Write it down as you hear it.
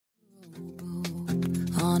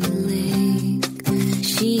on a lake.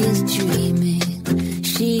 She is dreaming,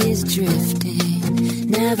 she is drifting,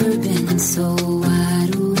 never been so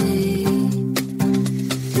wide awake.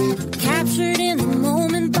 Captured in the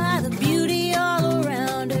moment by the beauty all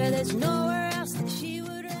around her, there's nowhere else that she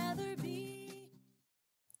would rather be.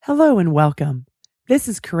 Hello and welcome. This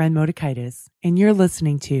is Karen Motikaitis, and you're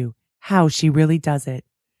listening to How She Really Does It,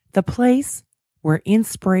 the place where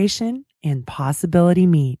inspiration and possibility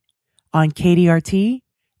meet on KDRT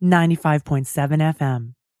 95.7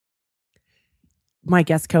 FM. My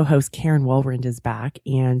guest co-host Karen Walrond is back,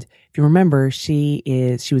 and if you remember, she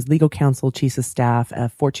was legal counsel, chief of staff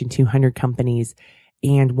of Fortune 200 companies,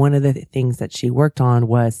 and one of the things that she worked on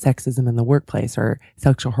was sexism in the workplace or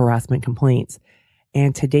sexual harassment complaints.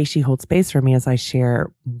 And today she holds space for me as I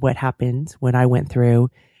share what happened when I went through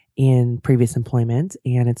in previous employment.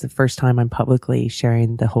 And it's the first time I'm publicly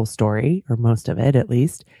sharing the whole story, or most of it at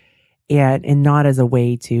least. And not as a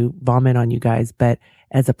way to vomit on you guys, but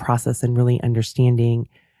as a process and really understanding,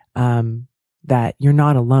 that you're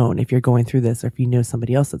not alone if you're going through this, or if you know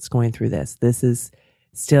somebody else that's going through this. This is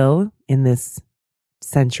still in this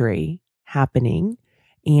century happening.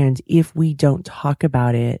 And if we don't talk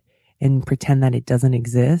about it and pretend that it doesn't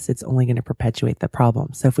exist, it's only going to perpetuate the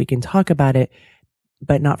problem. So if we can talk about it,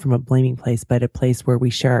 but not from a blaming place, but a place where we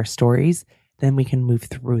share our stories, then we can move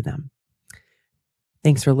through them.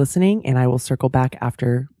 Thanks for listening, and I will circle back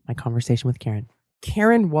after my conversation with Karen.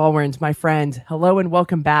 Karen Walrond, my friend, hello and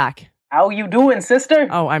welcome back. How you doing, sister?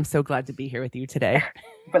 Oh, I'm so glad to be here with you today.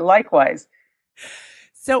 But likewise.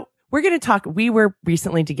 So we're going to talk. We were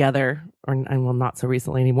recently together, well, not so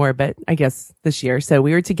recently anymore, but I guess this year. So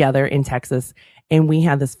we were together in Texas, and we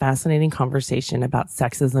had this fascinating conversation about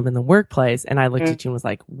sexism in the workplace. And I looked at you and was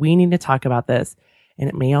like, we need to talk about this. And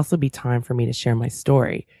it may also be time for me to share my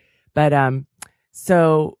story. But,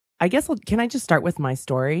 so I guess, can I just start with my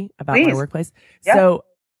story about my workplace? Yeah. So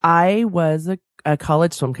I was a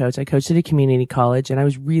college swim coach. I coached at a community college, and I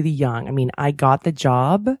was really young. I mean, I got the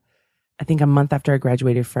job, I think a month after I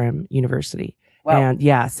graduated from university. Wow. And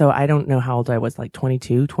yeah, so I don't know how old I was, like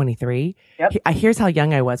 22, 23. Yep. Here's how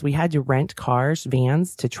young I was. We had to rent cars,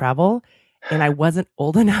 vans to travel, and I wasn't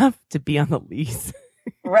old enough to be on the lease.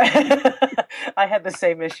 Right. I had the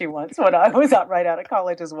same issue once when I was right out of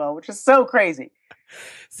college as well, which is so crazy.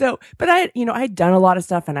 So, but I had done a lot of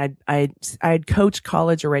stuff, and I had coached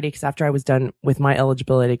college already, because after I was done with my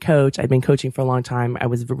eligibility to coach, I'd been coaching for a long time. I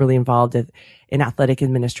was really involved in athletic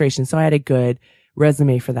administration. So I had a good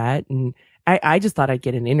resume for that. And I just thought I'd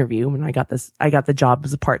get an interview, and I got the job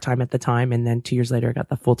as a part-time at the time. And then 2 years later, I got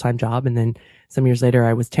the full-time job. And then some years later,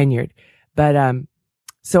 I was tenured. But,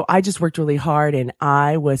 so I just worked really hard, and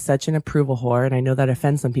I was such an approval whore. And I know that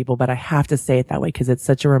offends some people, but I have to say it that way because it's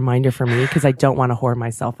such a reminder for me, because I don't want to whore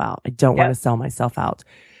myself out. I don't want to sell myself out.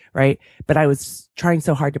 Right. But I was trying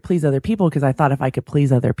so hard to please other people, because I thought if I could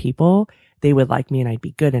please other people, they would like me and I'd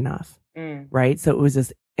be good enough. Right. So it was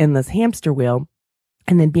this endless hamster wheel.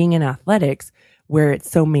 And then being in athletics, where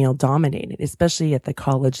it's so male dominated, especially at the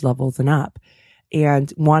college levels and up,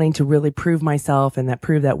 and wanting to really prove myself and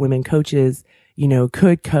prove that women coaches,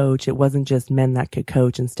 could coach. It wasn't just men that could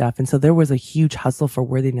coach and stuff. And so there was a huge hustle for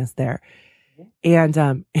worthiness there. And,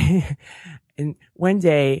 and one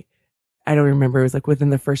day, I don't remember, it was like within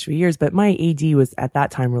the first few years, but my AD was at that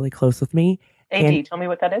time really close with me. AD, tell me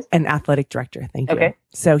what that is. An athletic director. Thank you. Okay.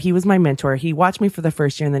 So he was my mentor. He watched me for the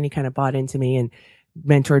first year, and then he kind of bought into me and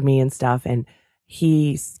mentored me and stuff. And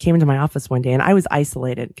he came into my office one day, and I was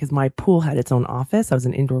isolated because my pool had its own office. I was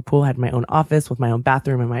an indoor pool, had my own office with my own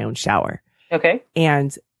bathroom and my own shower. Okay.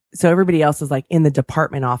 And so everybody else is like in the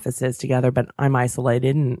department offices together, but I'm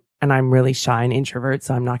isolated, and I'm really shy and introvert.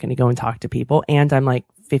 So I'm not going to go and talk to people. And I'm like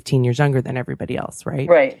 15 years younger than everybody else.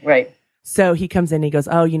 Right. Right. So he comes in and he goes,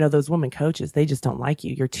 oh, those women coaches, they just don't like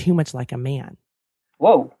you. You're too much like a man.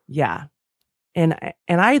 Whoa. Yeah. And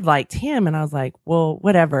I liked him, and I was like, well,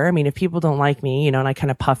 whatever. I mean, if people don't like me, and I kind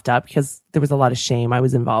of puffed up because there was a lot of shame I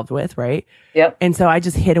was involved with. Right. Yep. And so I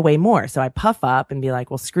just hid away more. So I puff up and be like,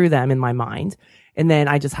 well, screw them in my mind. And then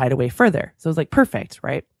I just hide away further. So it was like, perfect.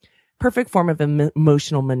 Right. Perfect form of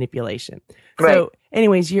emotional manipulation. Right. So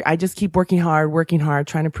anyways, I just keep working hard,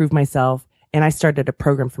 trying to prove myself. And I started a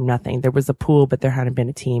program from nothing. There was a pool, but there hadn't been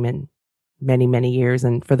a team in many, many years.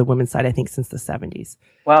 And for the women's side, I think since the 70s.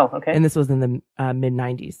 Wow. Okay. And this was in the mid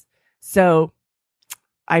 90s. So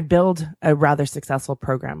I built a rather successful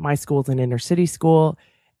program. My school's an inner city school.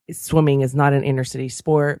 Swimming is not an inner city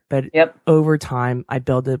sport, but over time I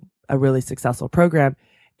built a really successful program.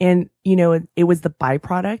 And, it was the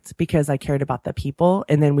byproduct because I cared about the people,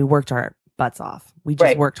 and then we worked our butts off. We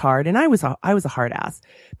just worked hard, and I was a hard ass,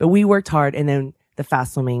 but we worked hard. And then the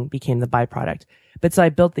fast swimming became the byproduct. But so I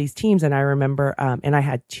built these teams, and I remember, and I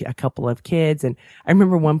had a couple of kids, and I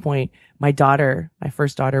remember one point, my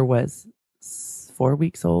first daughter was 4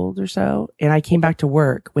 weeks old or so, and I came back to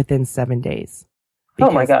work within 7 days.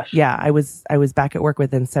 Oh my gosh. Yeah, I was back at work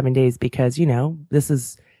within 7 days because, you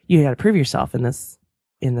got to prove yourself in this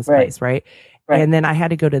place, right? And then I had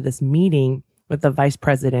to go to this meeting with the vice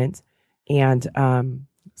president and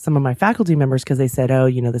some of my faculty members because they said, oh,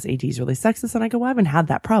 this AD is really sexist. And I go, well, I haven't had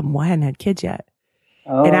that problem. Well, I hadn't had kids yet.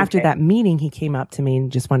 Oh, and after that meeting, he came up to me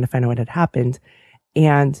and just wanted to find out what had happened.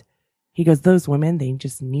 And he goes, those women, they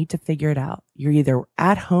just need to figure it out. You're either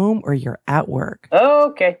at home or you're at work.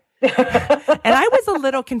 Okay. And I was a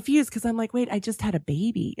little confused because I'm like, wait, I just had a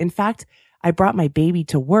baby. In fact, I brought my baby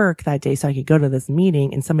to work that day so I could go to this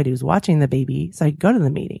meeting, and somebody was watching the baby so I could go to the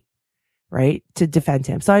meeting, right? To defend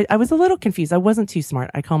him. So I was a little confused. I wasn't too smart.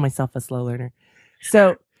 I call myself a slow learner.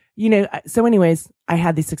 So, anyways, I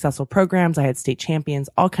had these successful programs. I had state champions,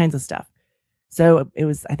 all kinds of stuff. So it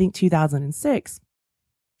was, I think 2006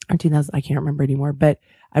 or 2000, I can't remember anymore, but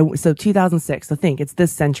 2006, so think it's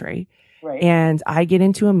this century. Right. And I get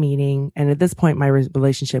into a meeting, and at this point, my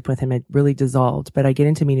relationship with him had really dissolved, but I get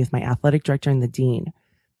into a meeting with my athletic director and the dean,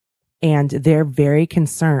 and they're very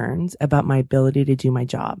concerned about my ability to do my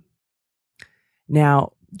job.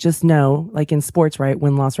 Now, just know, like in sports, right,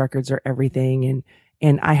 win-loss records are everything.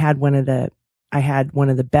 And I had one of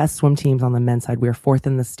the best swim teams on the men's side. We were fourth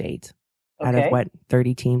in the state out of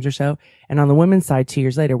 30 teams or so. And on the women's side, 2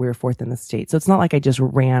 years later, we were fourth in the state. So it's not like I just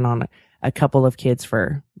ran on a couple of kids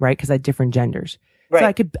right? Cause I had different genders.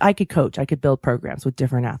 Right. So I could coach, I could build programs with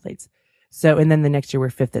different athletes. So, and then the next year we're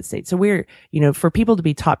fifth at state. So we're, for people to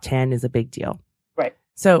be top 10 is a big deal. Right.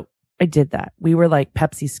 So I did that. We were like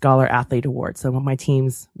Pepsi Scholar Athlete Award. So my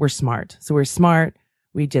teams were smart. So we're smart.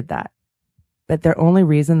 We did that. But the only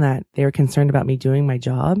reason that they were concerned about me doing my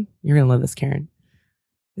job, you're going to love this, Karen,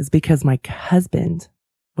 is because my husband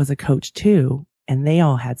was a coach too. And they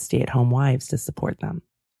all had stay-at-home wives to support them.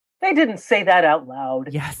 They didn't say that out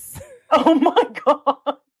loud. Yes. Oh my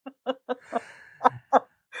God.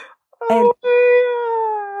 And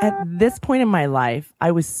at this point in my life,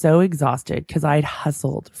 I was so exhausted because I'd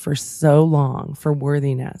hustled for so long for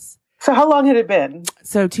worthiness. So how long had it been?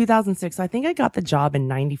 So 2006, I think I got the job in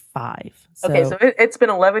 95. So it's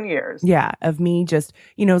been 11 years. Yeah. Of me just,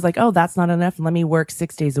 it was like, oh, that's not enough. Let me work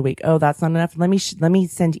 6 days a week. Oh, that's not enough. Let me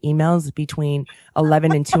send emails between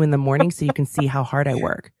 11 and 2 in the morning so you can see how hard I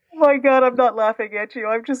work. Oh my God, I'm not laughing at you.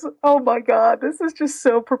 I'm just, oh my God, this is just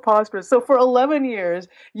so preposterous. So for 11 years,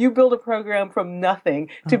 you build a program from nothing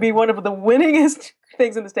to be one of the winningest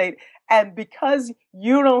things in the state. And because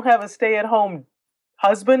you don't have a stay-at-home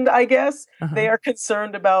husband, I guess, they are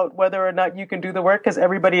concerned about whether or not you can do the work because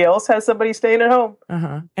everybody else has somebody staying at home.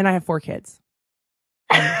 And I have 4 kids.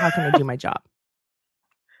 And how can I do my job?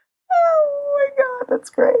 Oh my God,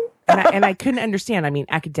 that's great. and I couldn't understand. I mean,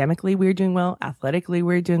 academically we were doing well. Athletically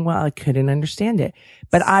we were doing well. I couldn't understand it.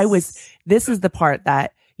 But this is the part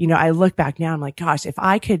that, I look back now, I'm like, gosh, if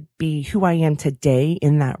I could be who I am today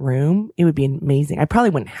in that room, it would be amazing. I probably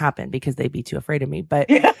wouldn't happen because they'd be too afraid of me, but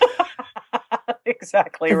yeah.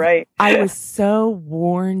 Exactly right. I was so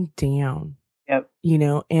worn down. Yep.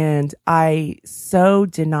 And I so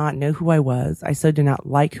did not know who I was. I so did not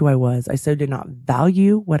like who I was. I so did not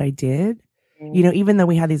value what I did. Even though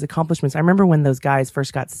we had these accomplishments, I remember when those guys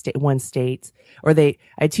first got won states, I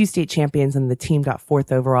had 2 state champions and the team got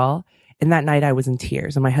 4th overall. And that night I was in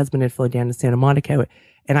tears, and my husband had flown down to Santa Monica,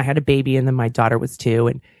 and I had a baby, and then my daughter was 2,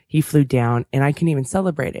 and he flew down, and I couldn't even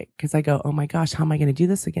celebrate it because I go, oh my gosh, how am I going to do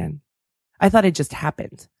this again? I thought it just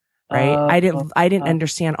happened, right? I didn't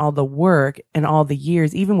understand all the work and all the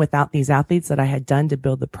years, even without these athletes that I had done to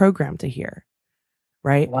build the program to here.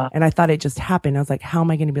 Right. Wow. And I thought it just happened. I was like, how am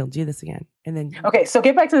I going to be able to do this again? And then. Okay. So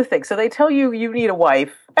get back to the thing. So they tell you need a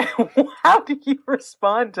wife. How do you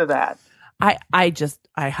respond to that? I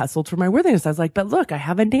hustled for my worthiness. I was like, but look, I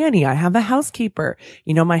have a nanny. I have a housekeeper.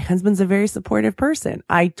 My husband's a very supportive person.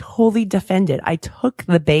 I totally defended. I took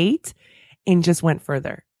the bait and just went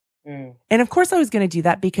further. And of course I was going to do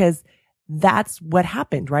that because that's what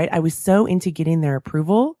happened, right? I was so into getting their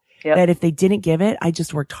approval that if they didn't give it, I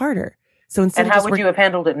just worked harder. So instead and how would you have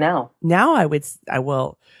handled it now? Now that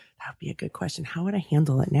would be a good question. How would I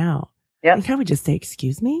handle it now? Yeah. I think I would just say,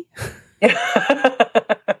 excuse me.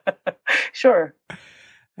 Sure.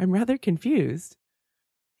 I'm rather confused.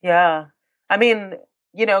 Yeah. I mean,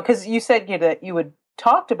 because you said that you would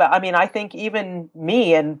talked about, I mean, I think even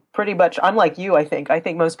me, and pretty much, I'm like you, I think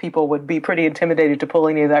most people would be pretty intimidated to pull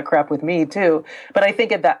any of that crap with me too. But I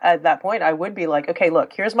think at that point, I would be like, okay,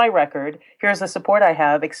 look, here's my record. Here's the support I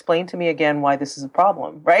have. Explain to me again why this is a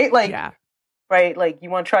problem, right? Like, yeah. Right? Like, you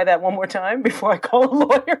want to try that one more time before I call a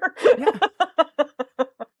lawyer?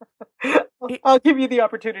 Yeah. I'll give you the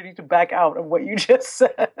opportunity to back out of what you just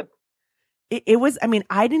said. It was, I mean,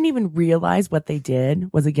 I didn't even realize what they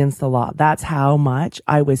did was against the law. That's how much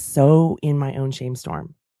I was so in my own shame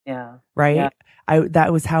storm. Yeah. Right? Yeah.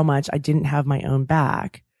 That was how much I didn't have my own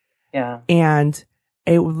back. Yeah. And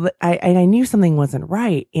I knew something wasn't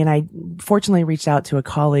right. And I fortunately reached out to a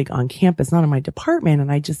colleague on campus, not in my department.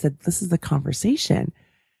 And I just said, this is the conversation.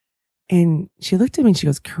 And she looked at me and she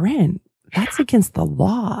goes, Corinne, that's against the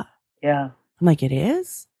law. Yeah. I'm like, it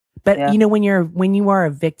is? But you know, when you are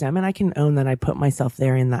a victim, and I can own that I put myself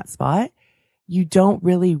there in that spot, you don't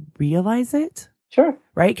really realize it. Sure.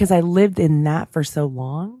 Right? Because I lived in that for so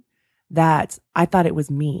long that I thought it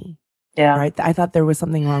was me. Yeah. Right. I thought there was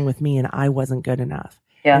something wrong with me and I wasn't good enough.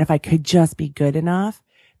 Yeah. And if I could just be good enough,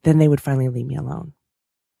 then they would finally leave me alone.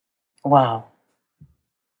 Wow.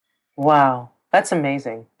 Wow. That's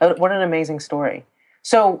amazing. What an amazing story.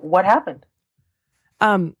 So what happened?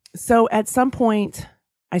 So at some point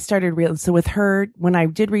I started so with her, when I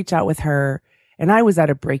did reach out with her, and I was at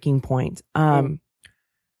a breaking point,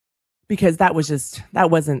 because that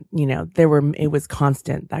wasn't, you know, it was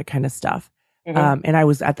constant, that kind of stuff. Mm-hmm. And I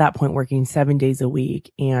was at that point working 7 days a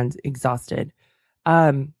week and exhausted.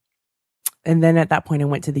 And then at that point I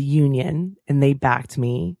went to the union and they backed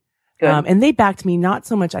me. And they backed me not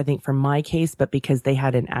so much, I think, for my case, but because they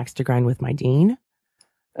had an axe to grind with my dean.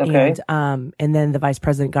 Okay. And then the vice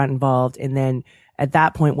president got involved. And then at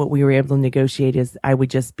that point, what we were able to negotiate is I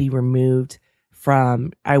would just be removed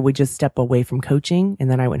I would just step away from coaching, and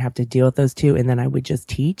then I wouldn't have to deal with those two. And then I would just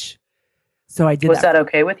teach. So I did. Was that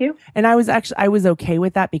okay with you? And I was okay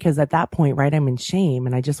with that because at that point, right, I'm in shame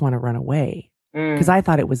and I just want to run away because I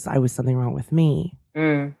thought I was something wrong with me.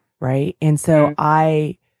 Right. And so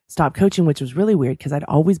I stopped coaching, which was really weird because I'd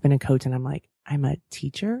always been a coach and I'm like, I'm a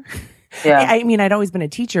teacher. Yeah. I mean, I'd always been a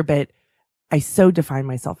teacher, but I so defined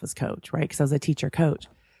myself as coach, right? Because I was a teacher coach.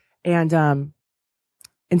 And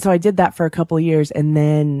so I did that for a couple of years, and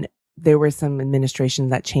then there was some administration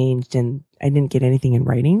that changed and I didn't get anything in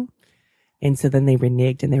writing. And so then they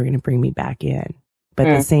reneged and they were going to bring me back in, but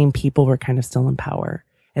the same people were kind of still in power.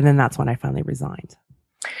 And then that's when I finally resigned.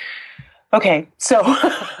 Okay. So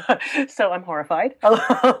I'm horrified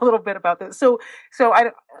a little bit about this. So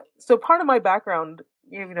part of my background,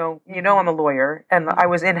 you know, I'm a lawyer and I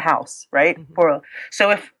was in-house, right? Mm-hmm. So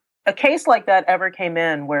if a case like that ever came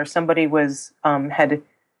in where somebody was,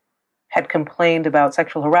 had complained about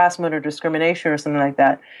sexual harassment or discrimination or something like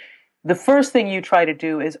that, the first thing you try to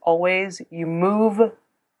do is always you move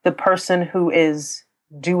the person who is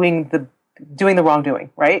doing the wrongdoing,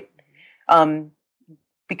 right?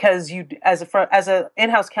 Because you, as a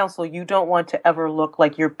in-house counsel, you don't want to ever look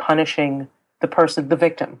like you're punishing the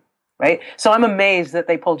victim, right? So I'm amazed that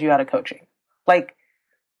they pulled you out of coaching. Like,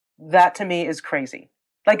 that to me is crazy.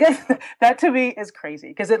 Like, that to me is crazy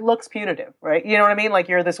because it looks punitive, right? You know what I mean? Like,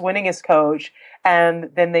 you're this winningest coach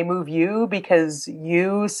and then they move you because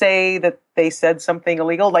you say that they said something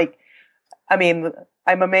illegal. Like, I mean,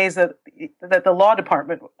 I'm amazed that the law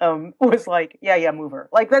department was like, yeah, move her.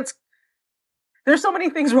 Like, there's so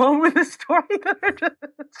many things wrong with this story that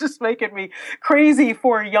it's just making me crazy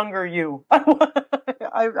for younger you.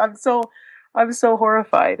 I'm so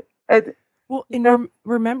horrified. Well, and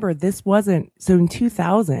remember, this wasn't, so in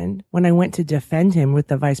 2000, when I went to defend him with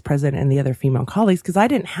the vice president and the other female colleagues, because I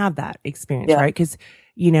didn't have that experience, right? Because,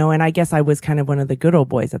 you know, and I guess I was kind of one of the good old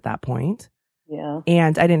boys at that point. Yeah.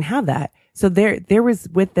 And I didn't have that. So there was,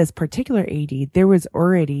 with this particular AD, there was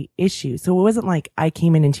already issues. So it wasn't like I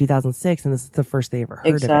came in 2006 and this is the first they ever heard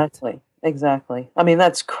of it. Exactly. I mean,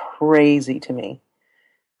 that's crazy to me.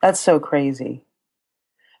 That's so crazy.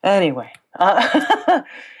 Anyway.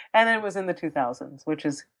 And it was in the 2000s,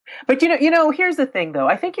 but you know, here's the thing though.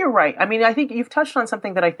 I think you're right. I mean, I think you've touched on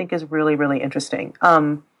something that I think is really, really interesting.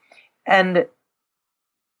 And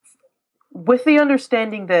with the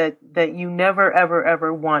understanding that you never, ever,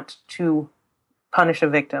 ever want to punish a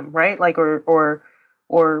victim, right? Like, or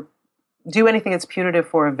do anything that's punitive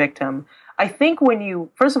for a victim. I think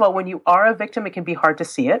first of all, when you are a victim, it can be hard to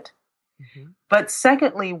see it. Mm-hmm. But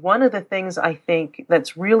secondly, one of the things I think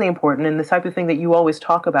that's really important, and the type of thing that you always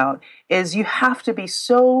talk about, is you have to be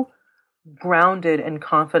so grounded in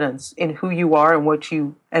confidence in who you are and what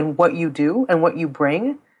you do and what you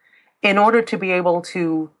bring in order to be able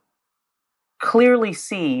to clearly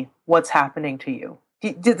see what's happening to you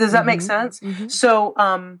Does that make sense? Mm-hmm.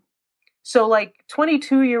 So like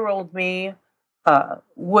 22-year-old me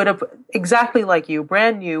would have, exactly like you,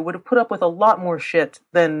 brand new, would have put up with a lot more shit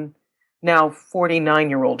than now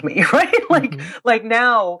 49-year-old me, right? Like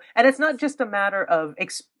now, and it's not just a matter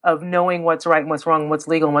of knowing what's right and what's wrong, what's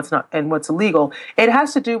legal and what's not, and what's illegal. It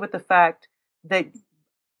has to do with the fact that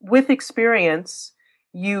with experience,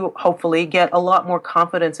 you hopefully get a lot more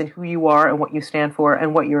confidence in who you are and what you stand for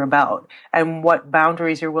and what you're about and what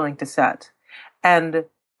boundaries you're willing to set and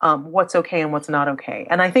what's okay and what's not okay.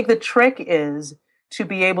 And I think the trick is to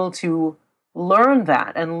be able to learn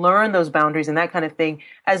that and learn those boundaries and that kind of thing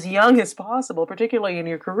as young as possible, particularly in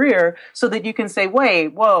your career, so that you can say, wait,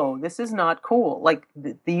 whoa, this is not cool. Like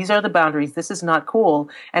these are the boundaries. This is not cool.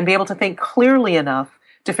 And be able to think clearly enough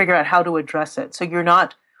to figure out how to address it. So you're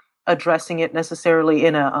not addressing it necessarily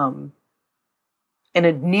in a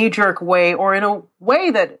knee-jerk way or in a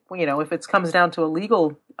way that, you know, if it comes down to a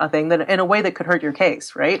legal thing, then in a way that could hurt your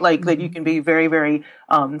case, right? Like that you can be very, very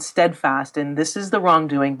steadfast in this is the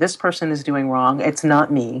wrongdoing, this person is doing wrong, it's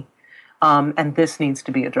not me, and this needs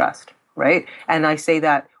to be addressed, right? And I say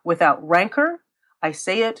that without rancor. I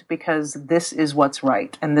say it because this is what's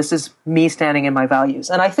right, and this is me standing in my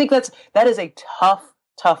values. And I think that is a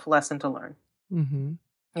tough lesson to learn. Mm-hmm.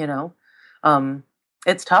 You know,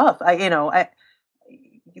 it's tough. I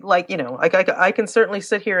can certainly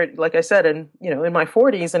sit here, like I said, and in my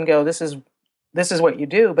 40s and go, this is what you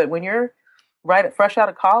do. But when you're fresh out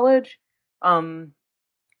of college, and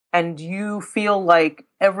you feel like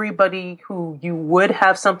everybody who you would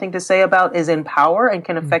have something to say about is in power and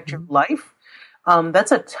can affect your life,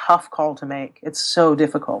 that's a tough call to make. It's so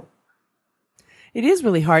difficult. It is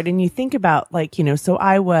really hard. And you think about so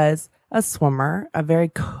I was a swimmer, a very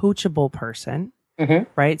coachable person.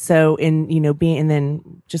 Mm-hmm. Right. So and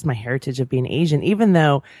then just my heritage of being Asian, even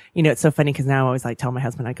though, it's so funny because now I always tell my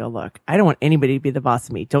husband, I go, look, I don't want anybody to be the boss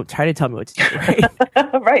of me. Don't try to tell me what to do. Right.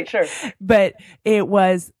 Right. Sure. But it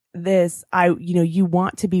was this, you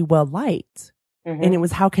want to be well liked, and it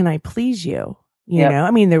was, how can I please you? You know,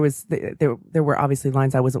 I mean, there were obviously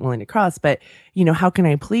lines I wasn't willing to cross, but how can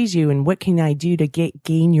I please you? And what can I do to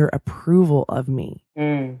gain your approval of me?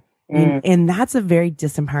 And that's a very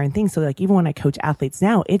disempowering thing. So even when I coach athletes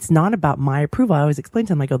now, it's not about my approval. I always explain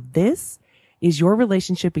to them, I go, this is your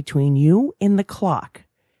relationship between you and the clock.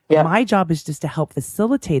 Yep. My job is just to help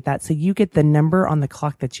facilitate that so you get the number on the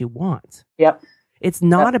clock that you want. Yep. It's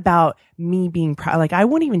not about me being proud. I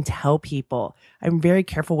won't even tell people. I'm very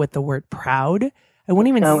careful with the word proud. I won't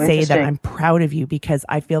even say that I'm proud of you, because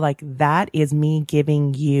I feel like that is me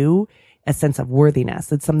giving you a sense of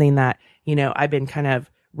worthiness. It's something that, I've been kind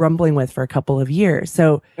of rumbling with for a couple of years.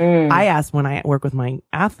 So I ask when I work with my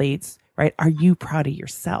athletes, right, are you proud of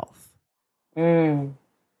yourself?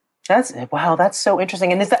 That's so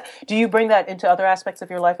interesting. And do you bring that into other aspects of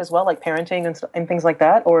your life as well, like parenting and things like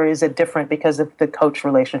that? Or is it different because of the coach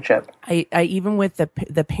relationship? I even with the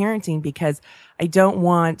parenting, because I don't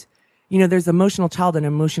want, there's emotional child and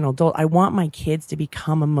emotional adult. I want my kids to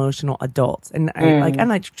become emotional adults. And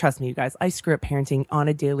trust me, you guys, I screw up parenting on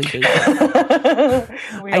a daily basis.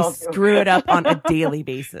 I screw it up on a daily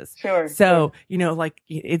basis. Sure. So,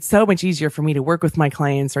 it's so much easier for me to work with my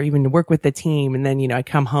clients or even to work with the team. And then, I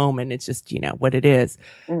come home and it's just, what it is.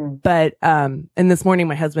 But, and this morning,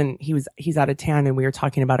 my husband, he's out of town, and we were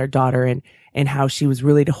talking about our daughter and how she was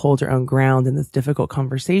really to hold her own ground in this difficult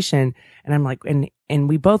conversation. And I'm like, and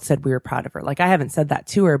we both said we were proud of her. I haven't said that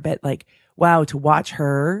to her, but wow, to watch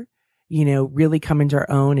her, really come into her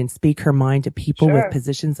own and speak her mind to people with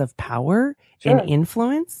positions of power and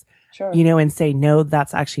influence, and say, no,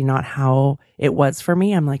 that's actually not how it was for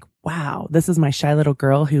me. I'm like, wow, this is my shy little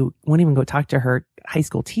girl who won't even go talk to her high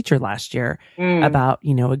school teacher last year about,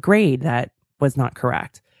 a grade that was not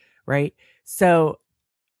correct. Right. So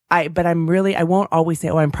I won't always say,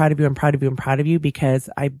 oh, I'm proud of you. I'm proud of you. I'm proud of you, because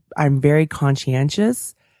I'm very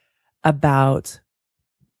conscientious about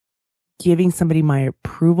giving somebody my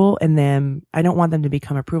approval, and then I don't want them to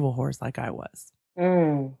become approval whores like I was.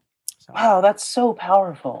 So. Wow. That's so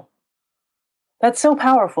powerful. That's so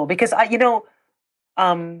powerful, because I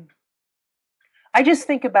just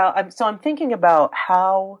think about, I'm thinking about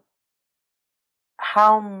how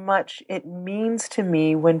much it means to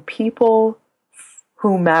me when people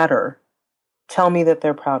who matter tell me that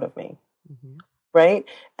they're proud of me. Right.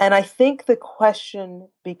 And I think the question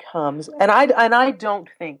becomes, and I don't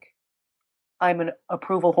think I'm an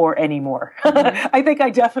approval whore anymore. I think I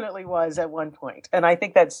definitely was at one point. And I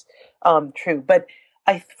think that's true. But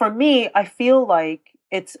for me, I feel like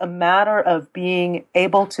it's a matter of being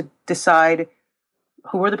able to decide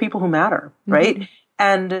who are the people who matter. Right.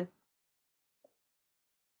 And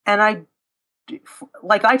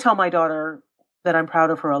I tell my daughter that I'm proud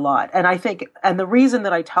of her a lot. And I think, and the reason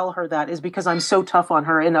that I tell her that is because I'm so tough on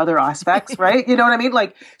her in other aspects, right? You know what I mean?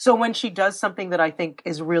 Like, so when she does something that I think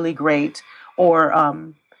is really great, or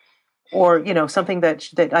something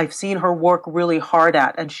that I've seen her work really hard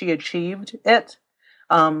at and she achieved it,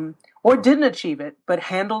 or didn't achieve it, but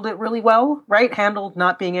handled it really well, right? Handled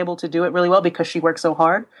not being able to do it really well because she worked so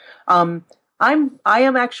hard. I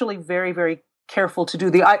am actually very, very careful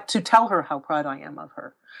to tell her how proud I am of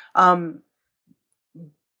her.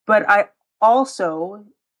 But I also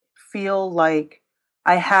feel like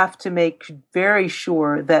I have to make very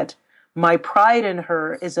sure that my pride in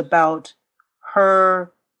her is about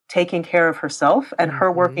her taking care of herself and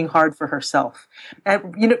her working hard for herself.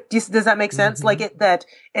 And, does that make sense? Like that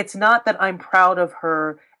it's not that I'm proud of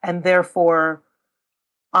her and therefore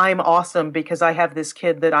I'm awesome because I have this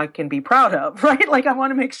kid that I can be proud of, right? Like I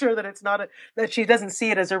want to make sure that it's not that she doesn't see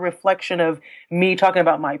it as a reflection of me talking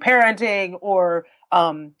about my parenting or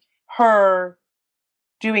her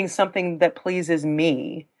doing something that pleases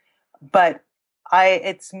me. But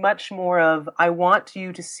it's much more of, I want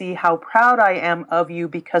you to see how proud I am of you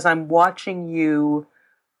because I'm watching you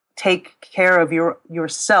take care of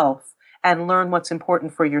yourself and learn what's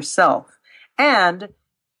important for yourself. And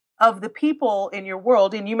of the people in your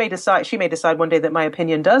world, and she may decide one day that my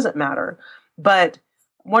opinion doesn't matter. But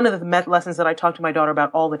one of the lessons that I talk to my daughter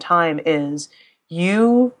about all the time is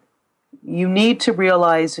you need to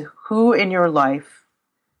realize who in your life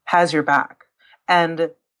has your back.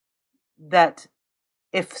 And that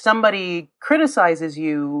if somebody criticizes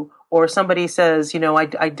you or somebody says,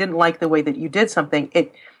 I didn't like the way that you did something,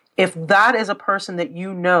 if that is a person that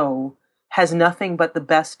has nothing but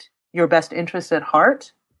your best interest at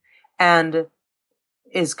heart and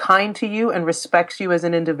is kind to you and respects you as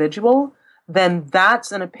an individual, then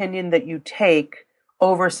that's an opinion that you take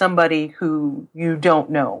over somebody who you don't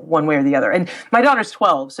know one way or the other. And my daughter's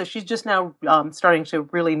 12, so she's just now starting to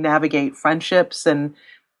really navigate friendships and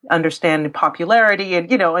understand popularity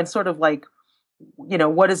and, and sort of like,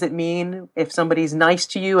 what does it mean if somebody's nice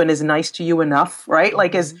to you and is nice to you enough, right?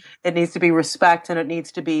 Like it needs to be respect and it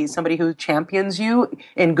needs to be somebody who champions you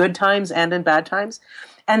in good times and in bad times.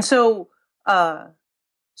 And so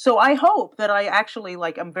I hope that I actually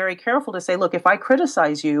I'm very careful to say, look, if I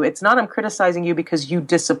criticize you, it's not I'm criticizing you because you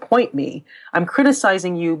disappoint me. I'm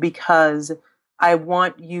criticizing you because I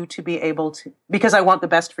want you to be able to, because I want the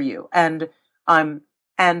best for you. And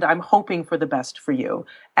I'm hoping for the best for you.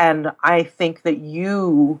 And I think that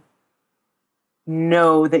you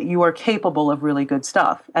know that you are capable of really good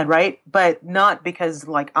stuff. And right. But not because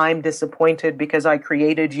I'm disappointed because I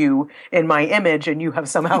created you in my image and you have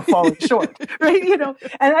somehow fallen short. Right.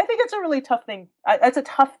 And I think it's a really tough thing. It's a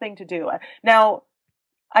tough thing to do. Now,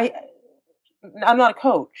 I'm not a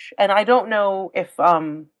coach and I don't know if,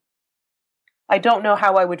 I don't know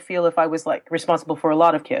how I would feel if I was responsible for a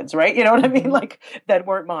lot of kids, right? You know what I mean? That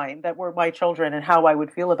weren't mine, that were my children, and how I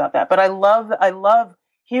would feel about that. But I love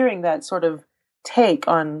hearing that sort of take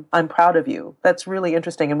on I'm proud of you. That's really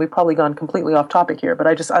interesting. And we've probably gone completely off topic here, but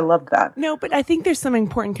I loved that. No, but I think there's some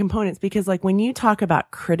important components because when you talk about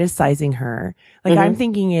criticizing her, I'm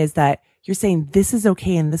thinking is that you're saying this is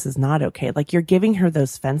okay and this is not okay. You're giving her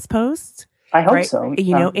those fence posts. I hope right? so.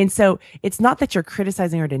 And so it's not that you're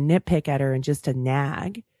criticizing her to nitpick at her and just to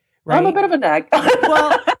nag, right? I'm a bit of a nag.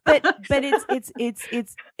 Well, but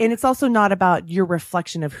it's also not about your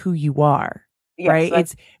reflection of who you are,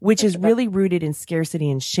 right? Which is really rooted in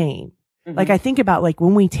scarcity and shame. Mm-hmm. I think about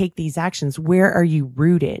when we take these actions, where are you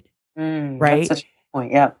rooted? Right? That's such a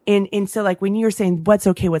point. Yeah. And so when you're saying what's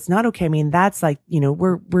okay, what's not okay, I mean, that's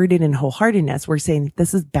we're rooted in wholeheartedness. We're saying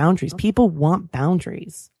this is boundaries. People want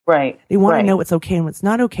boundaries. Right. They want to know what's okay and what's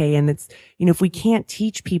not okay. And it's, if we can't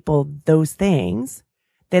teach people those things,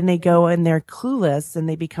 then they go and they're clueless and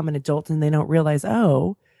they become an adult and they don't realize,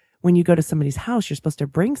 when you go to somebody's house, you're supposed to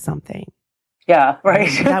bring something. Yeah. Right.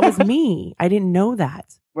 That was me. I didn't know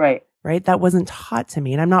that. Right. Right. That wasn't taught to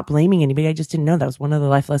me. And I'm not blaming anybody. I just didn't know that was one of the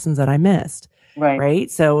life lessons that I missed. Right.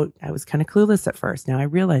 Right. So I was kind of clueless at first. Now I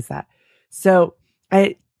realize that. So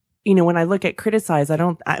when I look at criticize,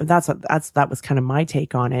 that was kind of my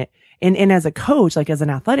take on it. And as a coach, as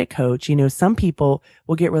an athletic coach, some people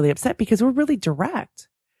will get really upset because we're really direct.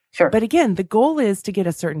 Sure. But again, the goal is to get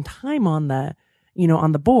a certain time on the,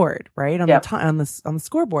 on the board, right? On the time, on the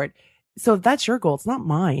scoreboard. So that's your goal. It's not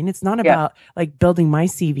mine. It's not about building my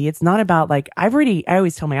CV. It's not about I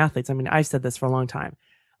always tell my athletes, I mean, I've said this for a long time.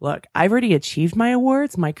 Look, I've already achieved my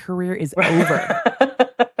awards. My career is over.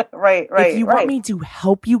 Right. If you want me to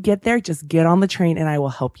help you get there, just get on the train and I will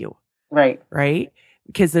help you. Right. Right.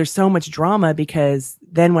 because there's so much drama, because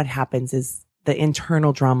then what happens is the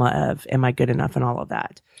internal drama of, am I good enough and all of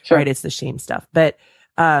that, Sure. right? It's the shame stuff. But,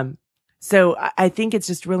 so I think it's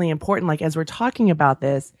just really important, like, as we're talking about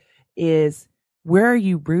this, is where are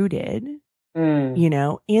you rooted, you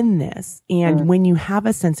know, in this? And when you have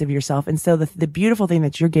a sense of yourself. And so the beautiful thing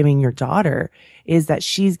that you're giving your daughter is that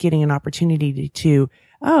she's getting an opportunity to,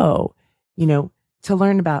 you know, to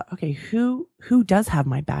learn about, okay, who does have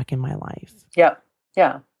my back in my life? Yeah.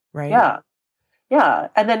 Yeah. Right. Yeah. Yeah.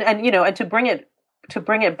 And then, and, you know, and to bring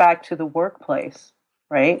it back to the workplace,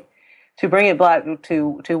 right? To bring it back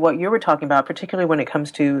to what you were talking about, particularly when it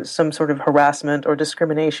comes to some sort of harassment or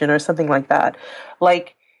discrimination or something like that.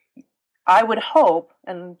 Like, I would hope,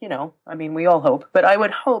 and, you know, I mean, we all hope, but I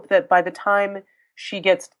would hope that by the time she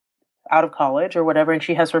gets out of college or whatever, and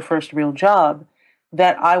she has her first real job,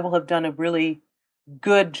 that I will have done a really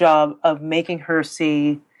good job of making her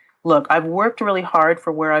see, look, I've worked really hard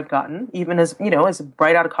for where I've gotten, even as, you know, as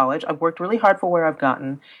right out of college, I've worked really hard for where I've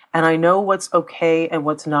gotten, and I know what's okay and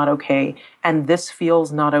what's not okay, and this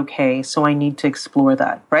feels not okay, so I need to explore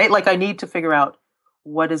that, right? Like, I need to figure out,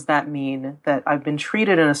 what does that mean that I've been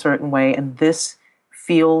treated in a certain way and this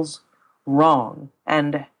feels wrong?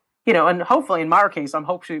 And, you know, and hopefully in our case, I'm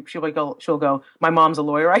hoping she'll go, my mom's a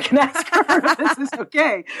lawyer, I can ask her if this is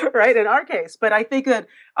okay, right? In our case. But I think that,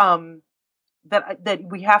 that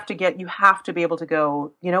you have to be able to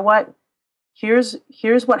go, you know what, here's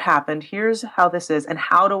what happened. Here's how this is. And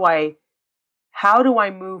how do I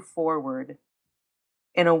move forward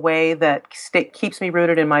in a way that keeps me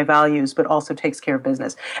rooted in my values, but also takes care of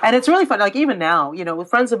business? And it's really fun. Like, even now, you know,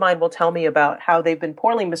 friends of mine will tell me about how they've been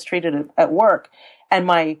poorly mistreated at work. And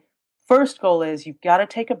my first goal is, you've got to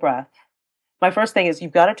take a breath. My first thing is,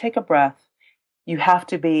 you've got to take a breath. You have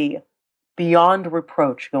to be beyond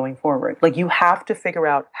reproach going forward. Like, you have to figure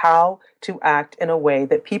out how to act in a way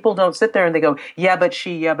that people don't sit there and they go, yeah, but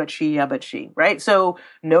she, right? So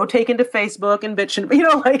no taking to Facebook and bitching, you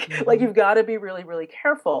know, like you've got to be really, really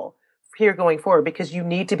careful here going forward, because you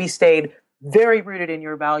need to be stayed very rooted in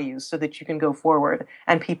your values so that you can go forward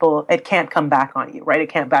and it can't come back on you, right? It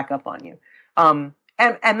can't back up on you.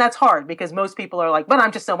 And that's hard, because most people are like, but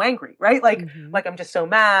I'm just so angry, right? Like, like I'm just so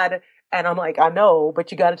mad. And I'm like, I know,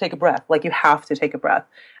 but you got to take a breath. Like, you have to take a breath.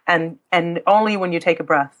 And only when you take a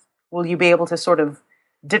breath will you be able to sort of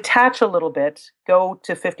detach a little bit, go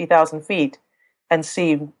to 50,000 feet and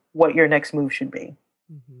see what your next move should be.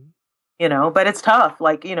 You know, but it's tough.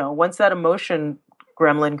 Like, you know, once that emotion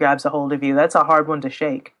gremlin grabs a hold of you, that's a hard one to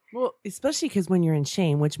shake. Well, especially because when you're in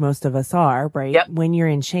shame, which most of us are, right? Yep. When you're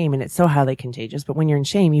in shame, and it's so highly contagious, but when you're in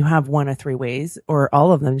shame, you have one of three ways, or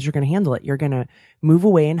all of them, that you're going to handle it. You're going to move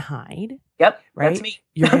away and hide. Yep. Right. That's me.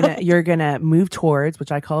 you're going to move towards,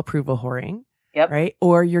 which I call approval whoring. Yep. Right.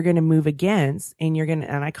 Or you're going to move against, and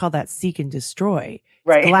and I call that seek and destroy.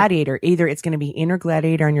 Right. It's gladiator. Either it's going to be inner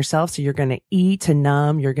gladiator on yourself. So you're going to eat to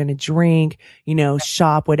numb, you're going to drink, you know,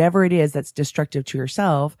 shop, whatever it is that's destructive to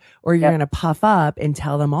yourself, or you're going to puff up and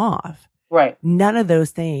tell them off. Right. None of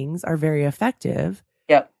those things are very effective.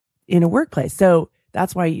 Yep. In a workplace. So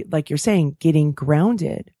that's why, like you're saying, getting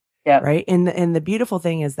grounded. Yeah. Right. And the beautiful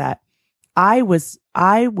thing is that I was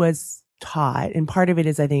taught, and part of it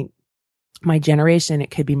is, I think, my generation, it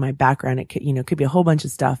could be my background, it could, you know, could be a whole bunch of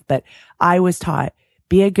stuff, but I was taught,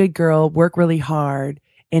 be a good girl, work really hard,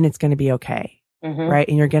 and it's going to be okay. Right.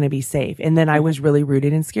 And you're going to be safe. And then I was really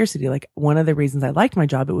rooted in scarcity. Like, one of the reasons I liked my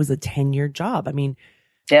job, it was a tenured job. I mean,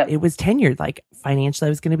 it was tenured. Like, financially, I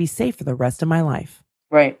was going to be safe for the rest of my life.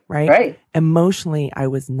 Right. Emotionally, I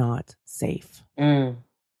was not safe.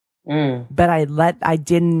 But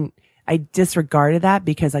I disregarded that,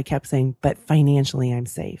 because I kept saying, but financially, I'm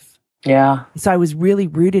safe. Yeah. So I was really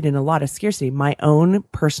rooted in a lot of scarcity, my own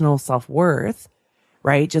personal self-worth,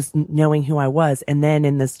 right? Just knowing who I was. And then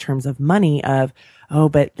in this terms of money of, oh,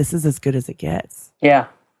 but this is as good as it gets. Yeah.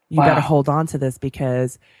 You got to hold on to this,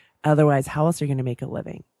 because otherwise, how else are you going to make a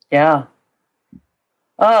living? Yeah.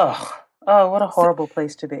 Oh, what a horrible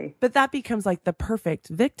place to be. But that becomes like the perfect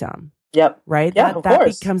victim. Yep. Right. Yeah,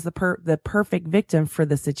 that becomes the perfect victim for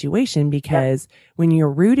the situation, because when you're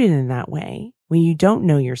rooted in that way, when you don't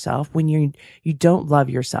know yourself, when you don't love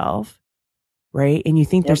yourself, right, and you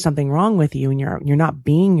think there's something wrong with you, and you're not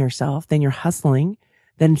being yourself, then you're hustling,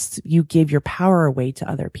 then you give your power away to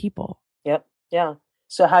other people. Yep. Yeah.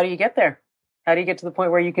 So how do you get there? How do you get to the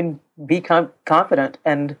point where you can be confident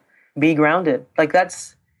and be grounded? Like,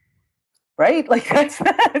 that's right. Like, that's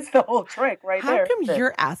the whole trick right there. How come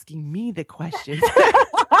you're asking me the questions?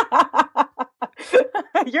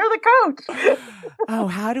 You're the coach. Oh,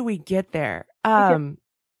 how do we get there?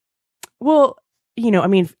 Well, you know, I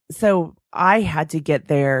mean, so I had to get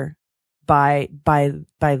there by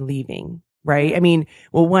leaving. Right. I mean,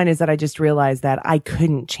 well, one is that I just realized that I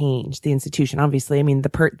couldn't change the institution. Obviously, I mean,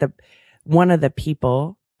 one of the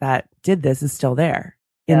people that did this is still there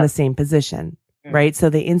in the same position. Right. So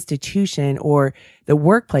the institution or the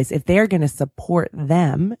workplace, if they're going to support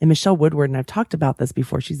them, and Michelle Woodward, and I've talked about this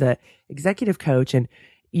before, she's a executive coach, and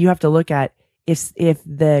you have to look at if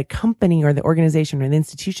the company or the organization or the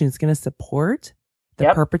institution is going to support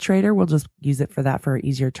the perpetrator, we'll just use it for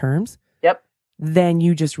easier terms. Yep. Then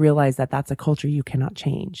you just realize that that's a culture you cannot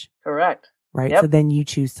change. Correct. Right. Yep. So then you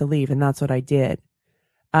choose to leave. And that's what I did.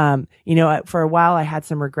 For a while I had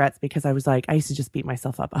some regrets because I was like, I used to just beat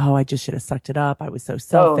myself up. Oh, I just should have sucked it up. I was so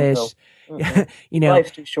selfish. Oh, no. Mm-hmm.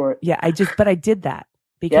 Life's too short. Yeah. But I did that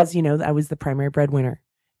because, I was the primary breadwinner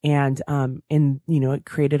and it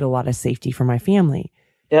created a lot of safety for my family.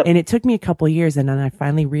 Yep. And it took me a couple of years. And then I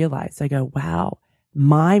finally realized, I go, wow,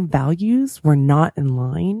 my values were not in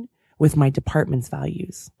line with my department's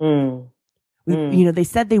values. They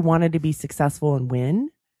said they wanted to be successful and win,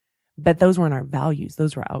 but those weren't our values.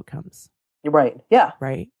 Those were outcomes. You're right. Yeah.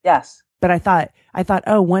 Right. Yes. But I thought,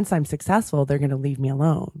 oh, once I'm successful, they're going to leave me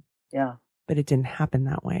alone. Yeah. But it didn't happen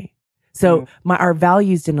that way. So our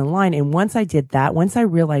values didn't align. And once I did that, once I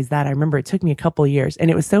realized that, I remember it took me a couple of years, and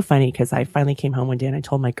it was so funny because I finally came home one day and I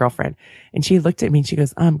told my girlfriend, and she looked at me and she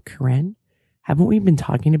goes, Corinne, haven't we been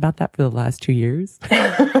talking about that for the last 2 years?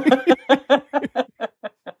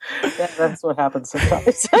 That's what happens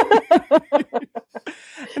sometimes.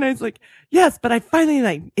 And I was like, yes, but I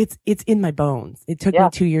finally it's in my bones. It took me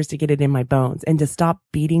 2 years to get it in my bones and to stop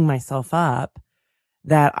beating myself up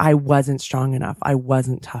that I wasn't strong enough. I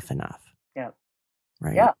wasn't tough enough. Yeah.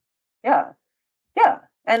 Right. Yeah. Yeah. Yeah.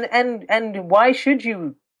 And why should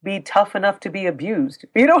you be tough enough to be abused?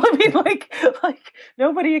 You know what I mean? Like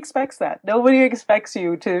nobody expects that. Nobody expects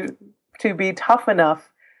you to be tough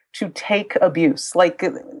enough to take abuse. Like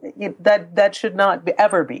that should not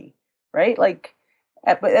ever be, right? Like,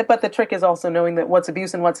 but the trick is also knowing that what's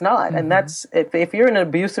abuse and what's not. Mm-hmm. And that's, if you're in an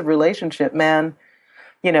abusive relationship, man,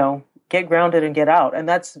 get grounded and get out. And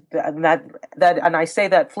and I say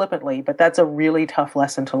that flippantly, but that's a really tough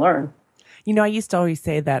lesson to learn. I used to always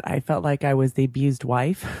say that I felt like I was the abused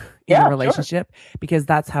wife in a relationship because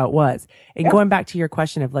that's how it was. And going back to your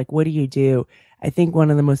question of like, what do you do? I think one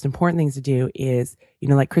of the most important things to do is,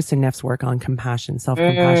 like Kristen Neff's work on compassion,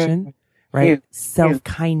 self-compassion, right?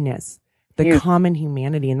 Self-kindness, the common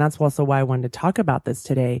humanity. And that's also why I wanted to talk about this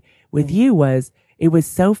today with you it was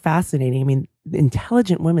so fascinating. I mean,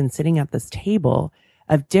 intelligent women sitting at this table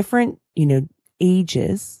of different,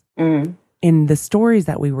 ages in the stories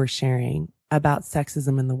that we were sharing about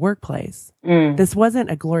sexism in the workplace. This wasn't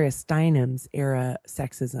a Gloria Steinem's era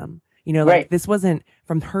sexism. This wasn't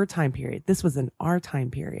from her time period. This was in our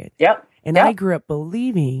time period. Yep. And I grew up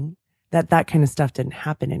believing that kind of stuff didn't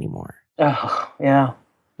happen anymore. Oh, yeah.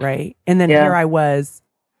 Right. And then here I was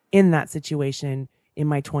in that situation in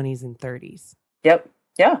my 20s and 30s. Yep.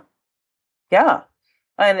 Yeah. Yeah.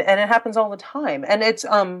 And it happens all the time. And it's,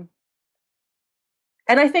 and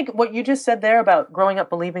I think what you just said there about growing up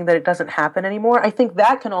believing that it doesn't happen anymore, I think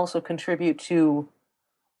that can also contribute to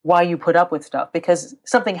why you put up with stuff, because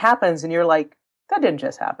something happens and you're like, that didn't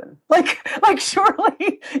just happen. Like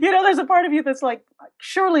surely, there's a part of you that's like,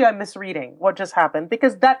 surely I'm misreading what just happened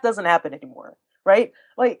because that doesn't happen anymore. Right.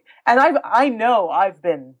 Like, and I know I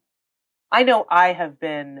have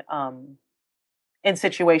been, in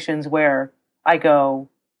situations where I go,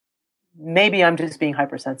 maybe I'm just being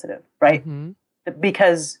hypersensitive. Right. Mm-hmm.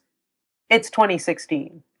 Because it's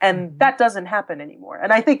 2016 and that doesn't happen anymore.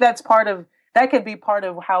 And I think that can be part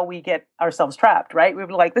of how we get ourselves trapped, right? We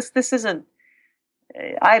were like, this isn't,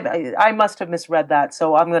 I must have misread that.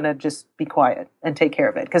 So I'm going to just be quiet and take care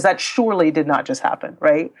of it. Cause that surely did not just happen.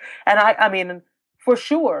 Right. And I mean, for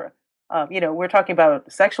sure, we're talking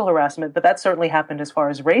about sexual harassment, but that certainly happened as far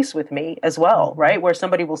as race with me as well. Right. Where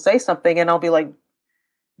somebody will say something and I'll be like,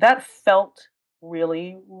 that felt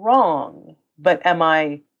really wrong. But am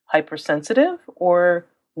I hypersensitive or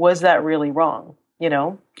was that really wrong?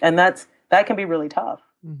 And that can be really tough.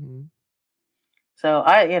 Mm-hmm. So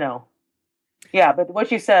but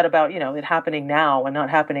what you said about, it happening now and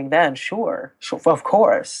not happening then, sure, of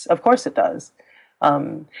course it does.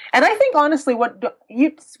 And I think honestly, what do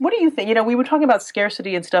you think? We were talking about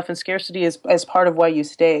scarcity and stuff, and scarcity is as part of why you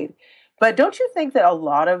stayed. But don't you think that a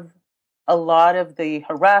lot of the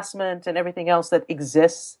harassment and everything else that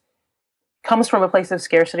exists comes from a place of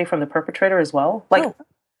scarcity from the perpetrator as well? Like,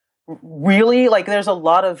 really? Like, there's a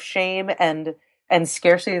lot of shame and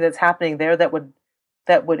scarcity that's happening there that would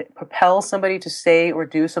propel somebody to say or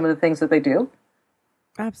do some of the things that they do?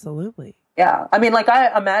 Absolutely. Yeah. I mean, like,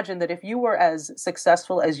 I imagine that if you were as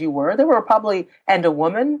successful as you were, there were probably, and a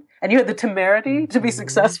woman, and you had the temerity to be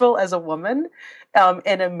successful as a woman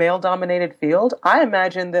in a male dominated field, I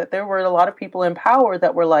imagine that there were a lot of people in power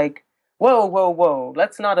that were like, whoa, whoa, whoa,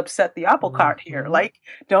 let's not upset the apple cart here. Like,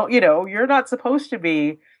 don't, you're not supposed to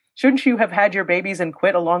be, shouldn't you have had your babies and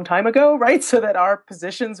quit a long time ago, right? So that our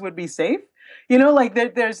positions would be safe. Like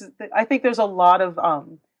I think there's a lot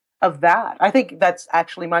of that. I think that's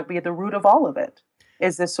actually might be at the root of all of it,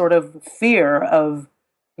 is this sort of fear of,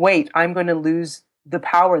 wait, I'm going to lose the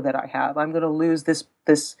power that I have. I'm going to lose this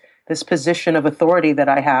position of authority that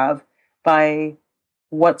I have by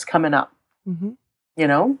what's coming up. Mm-hmm.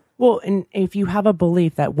 Well, and if you have a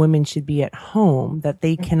belief that women should be at home, that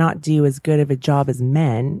they cannot do as good of a job as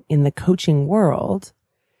men in the coaching world,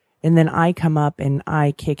 and then I come up and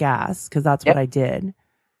I kick ass because that's what I did,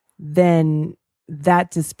 then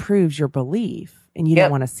that disproves your belief, and you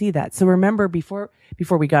don't want to see that. So remember, before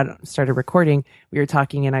we started recording, we were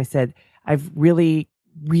talking, and I said, I've really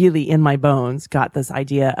in my bones got this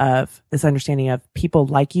idea of this understanding of people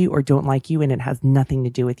like you or don't like you, and it has nothing to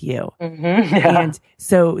do with you. Mm-hmm, yeah. And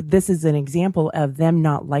so this is an example of them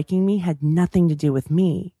not liking me had nothing to do with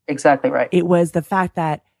me. Exactly right. It was the fact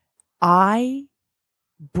that I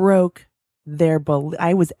broke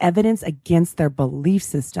I was evidence against their belief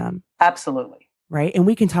system. Absolutely. Right. And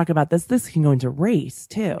we can talk about this. This can go into race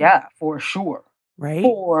too. Yeah, for sure. Right.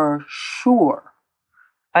 For sure.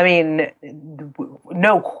 I mean,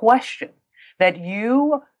 no question that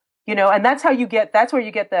and that's where you get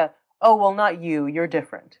the, oh, well, not you, you're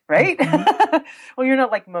different, right? Mm-hmm. Well, you're not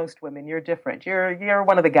like most women, you're different. You're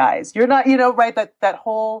one of the guys. You're not, right, that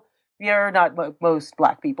whole, you're not most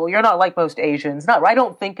Black people. You're not like most Asians. I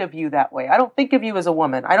don't think of you that way. I don't think of you as a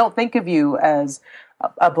woman. I don't think of you as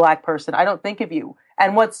a Black person. I don't think of you.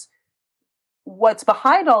 And what's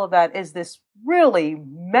behind all of that is this really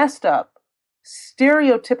messed up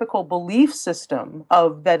stereotypical belief system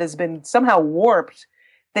that has been somehow warped,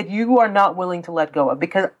 that you are not willing to let go of,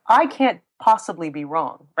 because I can't possibly be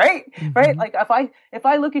wrong, right? Mm-hmm. Right? Like if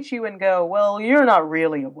I look at you and go, well, you're not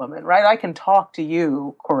really a woman, right? I can talk to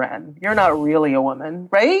you, Corinne. You're not really a woman,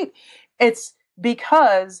 right? It's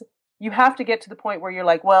because you have to get to the point where you're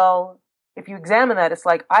like, well, if you examine that, it's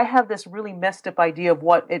like, I have this really messed up idea of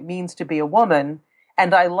what it means to be a woman,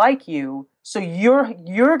 and I like you, so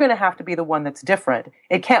you're going to have to be the one that's different.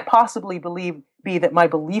 It can't possibly be that my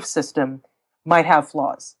belief system might have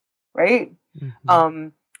flaws, right? Mm-hmm.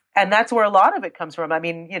 And that's where a lot of it comes from. I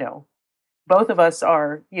mean, both of us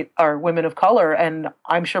are women of color, and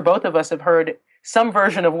I'm sure both of us have heard some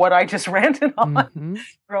version of what I just ranted on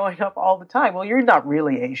growing up all the time. Well, you're not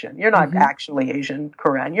really Asian. You're not actually Asian,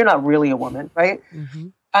 Corinne. You're not really a woman, right? Mm-hmm.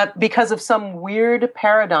 Because of some weird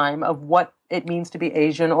paradigm of what it means to be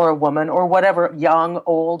Asian or a woman or whatever, young,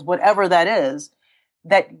 old, whatever that is,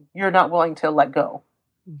 that you're not willing to let go.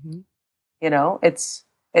 Mm-hmm.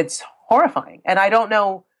 It's horrifying. And I don't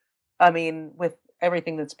know, I mean, with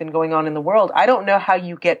everything that's been going on in the world, I don't know how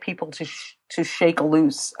you get people to shake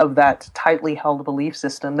loose of that tightly held belief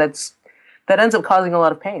system that ends up causing a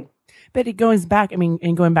lot of pain. But it goes back,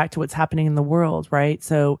 and going back to what's happening in the world, right?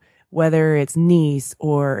 So whether it's Nice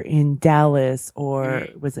or in Dallas or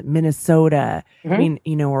was it Minnesota,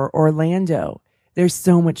 or Orlando, there's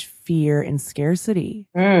so much fear and scarcity,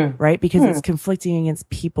 right? Because it's conflicting against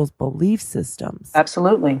people's belief systems.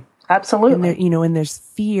 Absolutely. And there's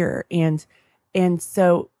fear. And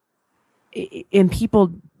so, and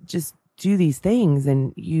people just do these things,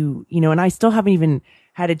 and and I still haven't even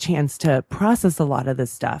had a chance to process a lot of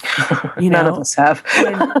this stuff. None of us have.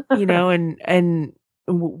 and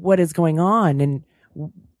what is going on, and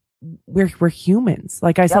we're humans.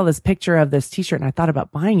 Like I saw this picture of this t-shirt and I thought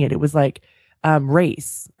about buying it. It was like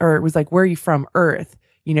race, or it was like, where are you from? Earth,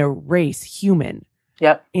 race, human.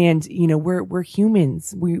 Yep. And we're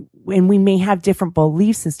humans. We may have different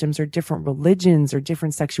belief systems or different religions or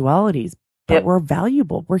different sexualities, but we're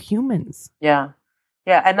valuable. We're humans. Yeah.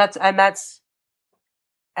 Yeah. And that's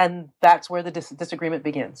where the disagreement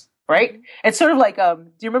begins, right? It's sort of like, do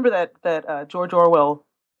you remember that George Orwell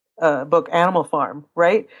book, Animal Farm,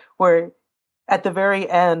 right? Where at the very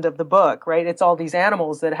end of the book, right, it's all these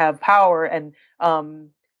animals that have power, and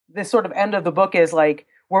this sort of end of the book is like,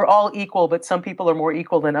 we're all equal, but some people are more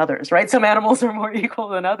equal than others, right? Some animals are more equal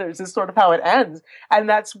than others is sort of how it ends. And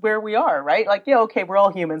that's where we are, right? Like, yeah, okay, we're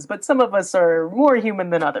all humans, but some of us are more human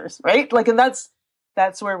than others, right? Like, and that's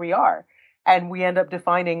where we are. And we end up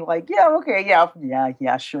defining like, yeah, okay,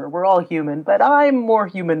 yeah, sure, we're all human, but I'm more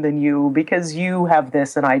human than you because you have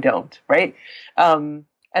this and I don't, right? And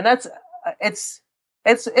it's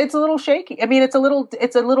It's a little shaky. I mean, it's a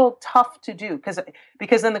little tough to do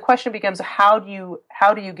because then the question becomes how do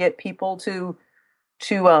you get people to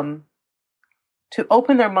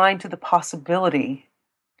open their mind to the possibility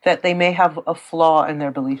that they may have a flaw in their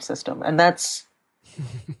belief system, and that's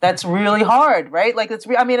really hard, right? Like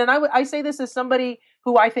I mean, and I say this as somebody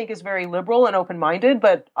who I think is very liberal and open-minded,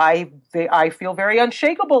 but I feel very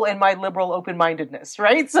unshakable in my liberal open-mindedness,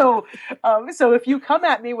 right? So if you come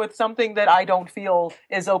at me with something that I don't feel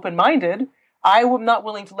is open-minded, I am not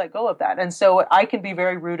willing to let go of that, and so I can be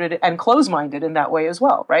very rooted and close-minded in that way as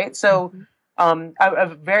well, right? So,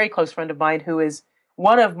 a very close friend of mine who is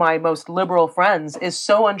one of my most liberal friends is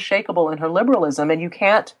so unshakable in her liberalism, and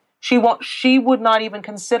she would not even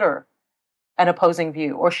consider an opposing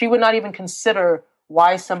view, or she would not even consider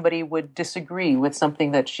why somebody would disagree with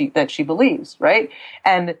something that she believes, right?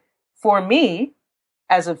 And for me,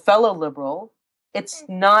 as a fellow liberal, it's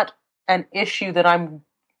not an issue that I'm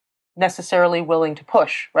necessarily willing to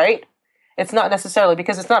push, right? It's not necessarily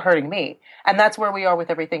because it's not hurting me. And that's where we are with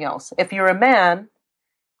everything else. If you're a man,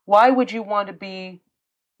 why would you want to be,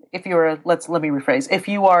 let me rephrase, if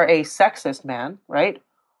you are a sexist man, right?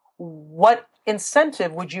 What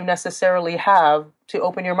incentive would you necessarily have to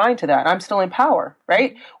open your mind to that? I'm still in power,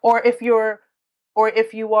 right? Or if you're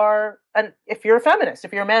a feminist,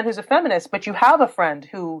 if you're a man who's a feminist, but you have a friend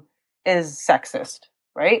who is sexist,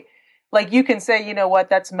 right? Like you can say, you know what,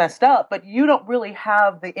 that's messed up, but you don't really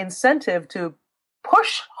have the incentive to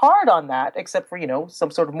push hard on that, except for,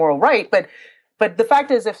 some sort of moral right. But the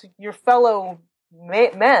fact is, if your fellow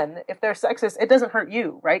men, if they're sexist, it doesn't hurt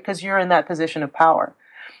you, right? Because you're in that position of power.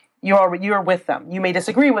 You're with them. You may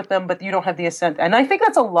disagree with them, but you don't have the assent. And I think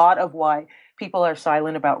that's a lot of why people are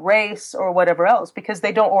silent about race or whatever else, because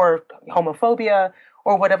they don't, or homophobia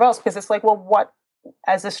or whatever else, because it's like, well, what,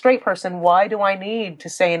 as a straight person, why do I need to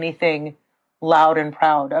say anything loud and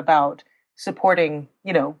proud about supporting,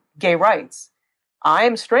 gay rights?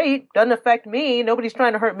 I'm straight, doesn't affect me. Nobody's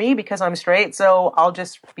trying to hurt me because I'm straight, so I'll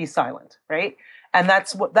just be silent, right? And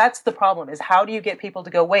that's the problem, is how do you get people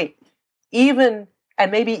to go, wait, and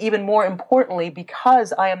maybe even more importantly,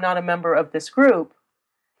 because I am not a member of this group,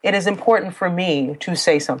 it is important for me to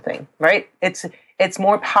say something, right? It's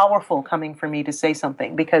more powerful coming for me to say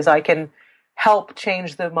something because I can help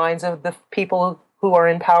change the minds of the people who are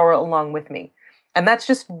in power along with me. And that's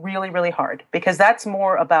just really, really hard because that's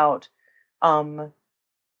more about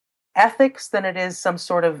ethics than it is some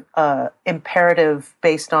sort of imperative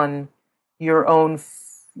based on your own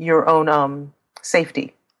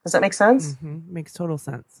safety. Does that make sense? Mm-hmm. Makes total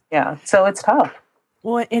sense. Yeah. So it's tough.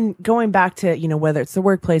 Well, and going back to, whether it's the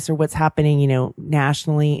workplace or what's happening,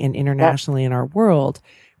 nationally and internationally in our world,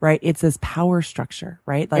 right? It's this power structure,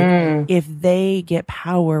 right? Like if they get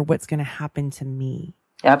power, what's going to happen to me?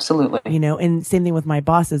 Absolutely. And same thing with my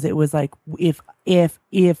bosses. It was like, if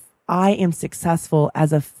I am successful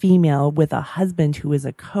as a female with a husband who is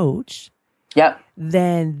a coach,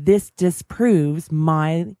 then this disproves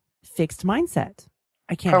my fixed mindset.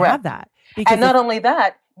 I can't have that. And not only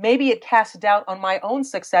that, maybe it casts doubt on my own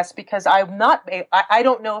success because I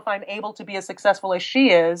don't know if I'm able to be as successful as she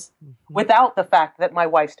is without the fact that my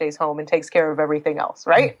wife stays home and takes care of everything else,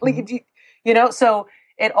 right? So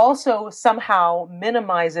it also somehow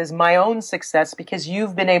minimizes my own success because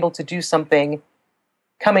you've been able to do something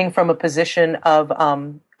coming from a position of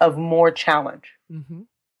more challenge,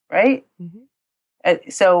 right?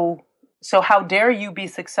 So how dare you be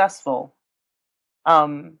successful?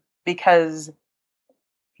 Because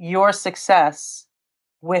your success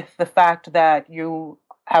with the fact that you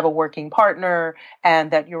have a working partner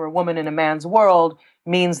and that you're a woman in a man's world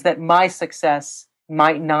means that my success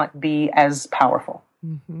might not be as powerful.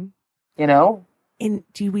 And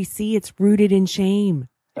do we see it's rooted in shame?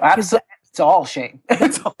 Absolutely. It's all shame.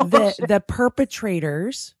 The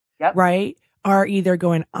perpetrators, right, are either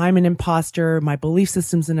going, I'm an imposter, my belief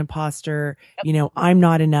system's an imposter, I'm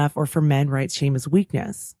not enough, or for men, right, shame is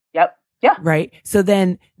weakness. Yep. Yeah. Right. So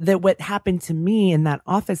then what happened to me in that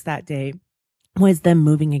office that day was them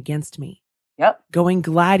moving against me. Yep. Going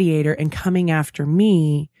gladiator and coming after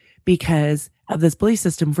me because of this belief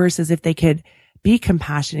system versus if they could be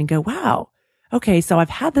compassionate and go, wow, okay, so I've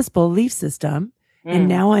had this belief system and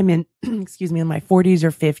now I'm in, in my 40s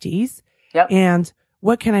or 50s. Yep. And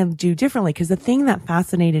what can I do differently? Because the thing that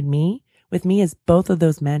fascinated me is both of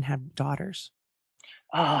those men have daughters.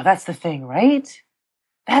 Oh, that's the thing, right?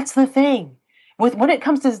 That's the thing. When it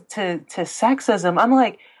comes to sexism, I'm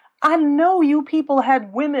like, I know you people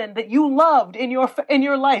had women that you loved in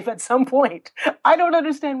your life at some point. I don't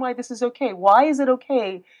understand why this is okay. Why is it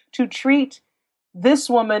okay to treat this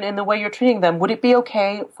woman in the way you're treating them, would it be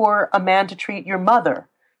okay for a man to treat your mother,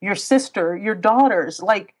 your sister, your daughters,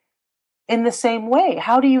 like in the same way?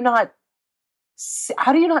 How do you not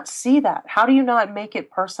see that? How do you not make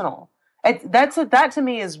it personal? That to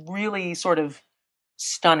me is really sort of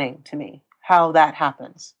stunning to me, how that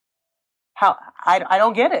happens. How I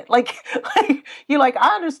don't get it. Like you're like,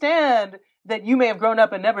 I understand that you may have grown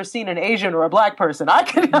up and never seen an Asian or a black person. I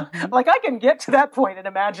can I can get to that point and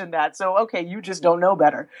imagine that. So okay, you just don't know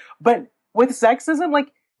better. But with sexism,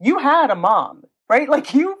 like, you had a mom, right? Like,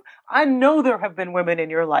 I know there have been women in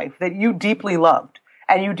your life that you deeply loved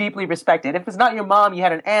and you deeply respected. If it's not your mom, you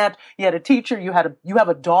had an aunt, you had a teacher, you have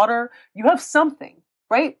a daughter, you have something,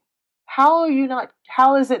 right?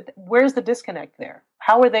 Where's the disconnect there?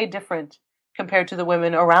 How are they different compared to the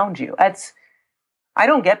women around you? I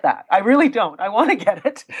don't get that. I really don't. I want to get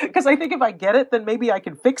it, because I think if I get it, then maybe I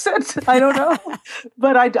can fix it. I don't know.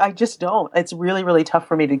 But I just don't. It's really, really tough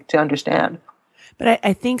for me to understand. But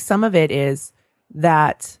I think some of it is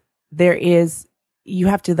that you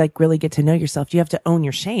have to like really get to know yourself. You have to own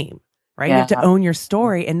your shame, right? Yeah. You have to own your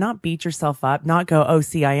story and not beat yourself up, not go, oh,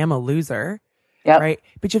 see, I am a loser. Yep. Right.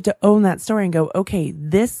 But you have to own that story and go, okay,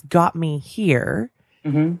 this got me here.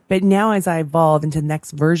 Mm-hmm. But now as I evolve into the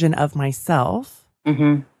next version of myself,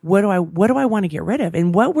 mm-hmm. what do I want to get rid of?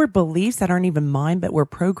 And what were beliefs that aren't even mine, but were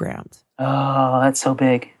programmed? Oh, that's so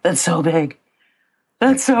big. That's so big.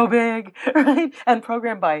 That's so big, right? And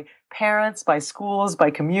programmed by parents, by schools, by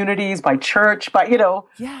communities, by church, by,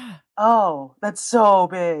 Yeah. Oh, that's so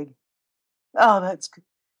big. Oh,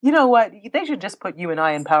 you know what? They should just put you and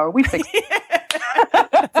I in power. We fix it.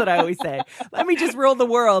 That's what I always say. Let me just rule the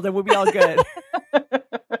world and we'll be all good.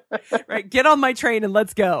 Right? Get on my train and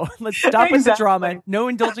let's go. Let's stop with the drama. No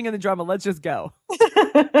indulging in the drama. Let's just go.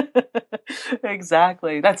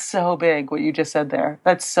 Exactly. That's so big, what you just said there.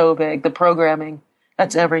 That's so big. The programming.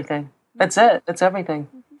 That's everything. That's it. That's everything.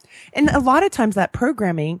 And a lot of times that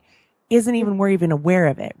programming isn't even, we're even aware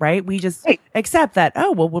of it, right? We just accept that,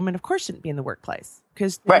 oh, well, women, of course, shouldn't be in the workplace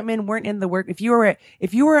because women weren't in the work. If you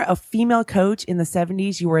were a female coach in the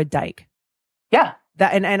 70s, you were a dyke. Yeah.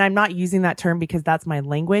 That, and I'm not using that term because that's my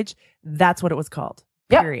language. That's what it was called.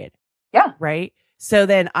 Period. Yeah. Right. So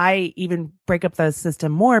then I even break up the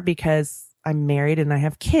system more because I'm married and I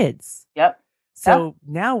have kids. Yep. So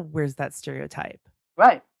now where's that stereotype?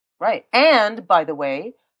 Right. Right. And by the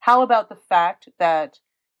way, how about the fact that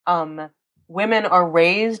women are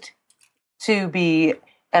raised to be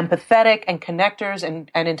empathetic and connectors and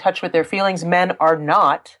in touch with their feelings? Men are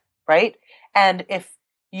not, right? And if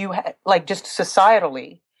you just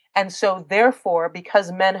societally, and so therefore,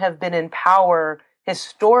 because men have been in power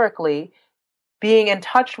historically, being in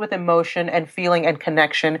touch with emotion and feeling and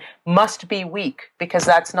connection must be weak because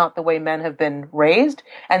that's not the way men have been raised.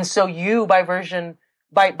 And so you, by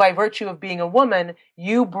virtue of being a woman,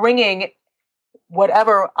 you bringing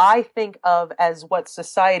whatever I think of as what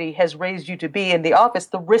society has raised you to be in the office,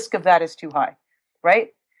 the risk of that is too high,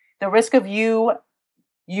 right? The risk of you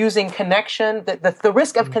using connection, the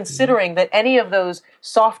risk of considering that any of those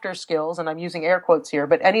softer skills, and I'm using air quotes here,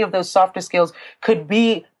 but any of those softer skills could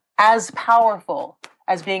be as powerful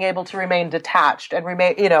as being able to remain detached and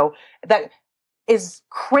remain, that is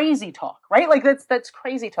crazy talk, right? Like that's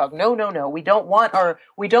crazy talk. No. We don't want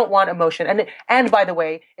emotion. And by the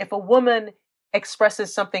way, if a woman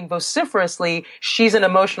expresses something vociferously, she's an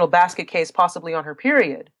emotional basket case, possibly on her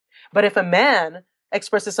period. But if a man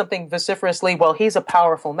expresses something vociferously, well, he's a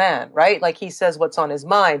powerful man, right? Like he says what's on his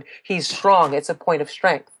mind. He's strong. It's a point of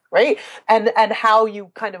strength, right? And how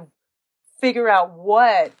you kind of figure out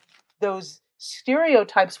what those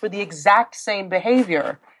stereotypes for the exact same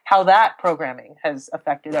behavior, how that programming has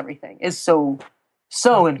affected everything is so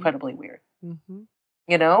incredibly weird. Mm-hmm.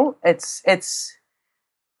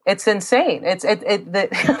 It's insane.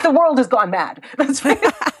 The world has gone mad. That's right.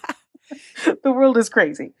 The world is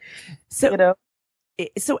crazy. So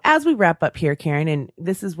as we wrap up here, Karen, and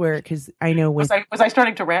this is where, because I know was I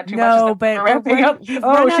starting to rant too much? No, but we've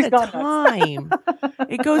run out of time.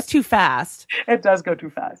 It goes too fast. It does go too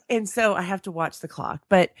fast, and so I have to watch the clock.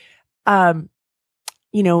 But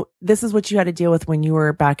this is what you had to deal with when you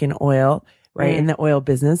were back in oil, right? In the oil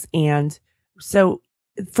business, and so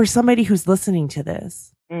for somebody who's listening to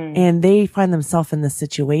this and they find themselves in this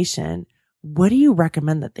situation, what do you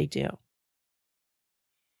recommend that they do?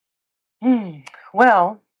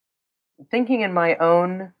 Well, thinking in my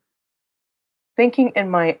own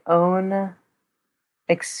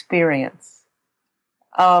experience,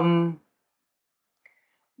 the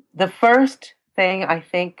first thing I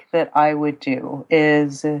think that I would do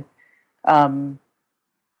is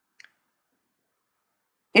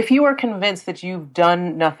if you are convinced that you've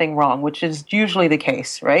done nothing wrong, which is usually the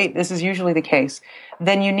case, right? This is usually the case.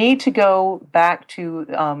 Then you need to go back to,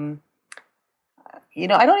 I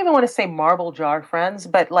don't even want to say marble jar friends,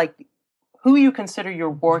 but like who you consider your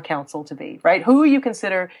war council to be, right? Who you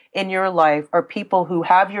consider in your life are people who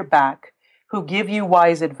have your back, who give you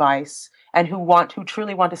wise advice, and who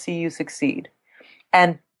truly want to see you succeed,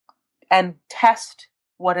 and test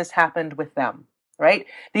what has happened with them. Right?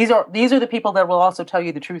 These are the people that will also tell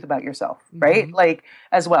you the truth about yourself, right? Mm-hmm. Like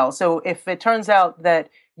as well. So if it turns out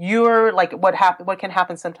that you're like what can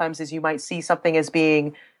happen sometimes is you might see something as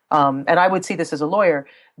being, and I would see this as a lawyer,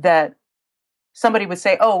 that somebody would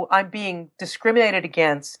say, "Oh, I'm being discriminated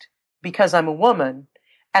against because I'm a woman,"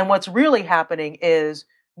 and what's really happening is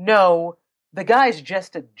no. The guy's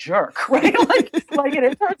just a jerk, right? like, and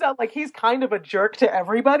it turns out like he's kind of a jerk to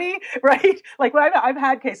everybody, right? Like I've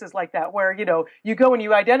had cases like that where, you go and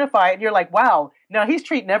you identify it and you're like, wow, no, he's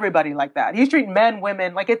treating everybody like that. He's treating men,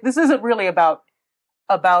 women, this isn't really about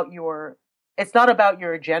it's not about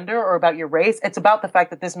your gender or about your race. It's about the fact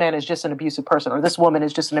that this man is just an abusive person or this woman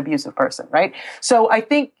is just an abusive person, right? So I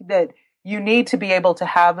think that you need to be able to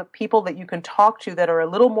have people that you can talk to that are a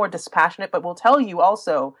little more dispassionate, but will tell you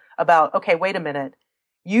also about, okay, wait a minute.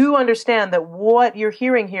 You understand that what you're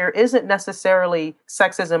hearing here isn't necessarily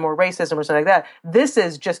sexism or racism or something like that. This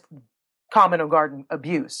is just common or garden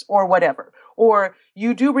abuse or whatever. Or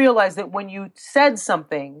you do realize that when you said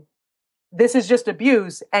something, this is just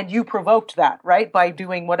abuse and you provoked that, right? By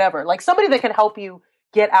doing whatever. Like somebody that can help you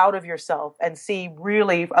get out of yourself and see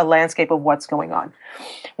really a landscape of what's going on.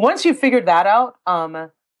 Once you've figured that out,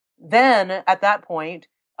 then at that point,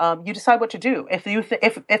 you decide what to do.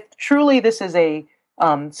 If truly this is a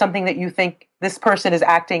something that you think this person is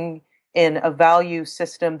acting in a value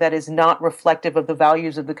system that is not reflective of the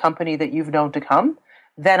values of the company that you've known to come,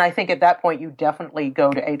 then I think at that point you definitely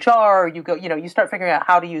go to HR. Or you start figuring out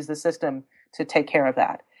how to use the system to take care of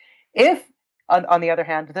that. If on the other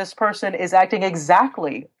hand, this person is acting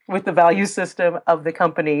exactly with the value system of the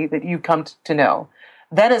company that you've come to know,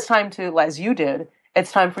 then it's time to, as you did,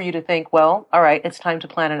 it's time for you to think, well, all right, it's time to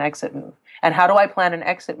plan an exit move. And how do I plan an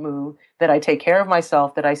exit move that I take care of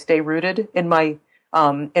myself, that I stay rooted in my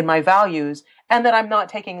values, and that I'm not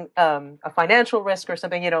taking a financial risk or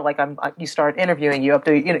something, you start interviewing, you have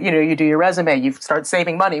to, you do your resume, you start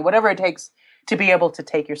saving money, whatever it takes to be able to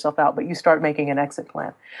take yourself out, but you start making an exit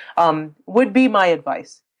plan, would be my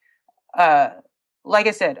advice. Like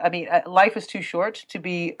I said, life is too short to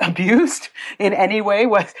be abused in any way,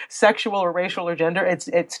 whether sexual or racial or gender.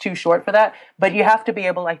 It's too short for that. But you have to be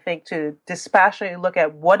able, I think, to dispassionately look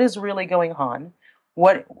at what is really going on,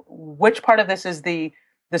 which part of this is the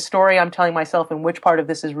story I'm telling myself, and which part of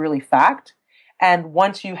this is really fact. And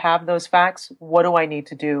once you have those facts, what do I need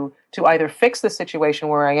to do to either fix the situation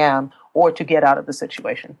where I am or to get out of the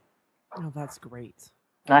situation? Oh, that's great.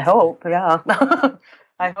 I hope, yeah.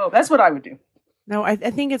 I hope. That's what I would do. No, I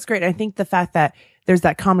think it's great. I think the fact that there's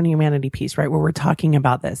that common humanity piece, right, where we're talking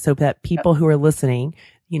about this, so that people who are listening,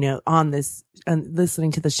 on this and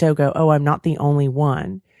listening to the show go, oh, I'm not the only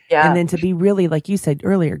one. Yeah. And then to be really, like you said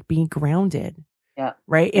earlier, being grounded. Yeah.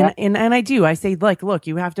 Right. Yeah. And I say, like, look,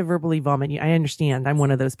 you have to verbally vomit. I understand. I'm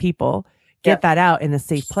one of those people. Get that out in a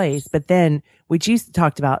safe place. But then what you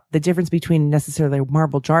talked about, the difference between necessarily a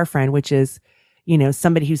marble jar friend, which is,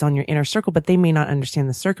 somebody who's on your inner circle, but they may not understand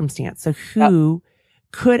the circumstance. So who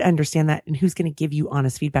could understand that, and who's going to give you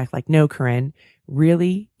honest feedback? Like, no, Corinne,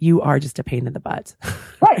 really, you are just a pain in the butt.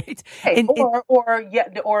 Right. Hey,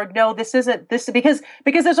 or no, this isn't this, because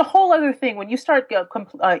there's a whole other thing when you start,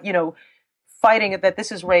 fighting that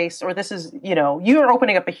this is race or this is, you're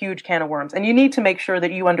opening up a huge can of worms, and you need to make sure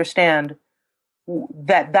that you understand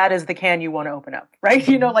that is the can you want to open up, right?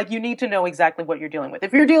 You need to know exactly what you're dealing with.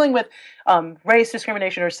 If you're dealing with race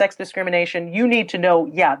discrimination or sex discrimination, you need to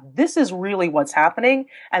know, this is really what's happening,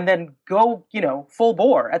 and then go, full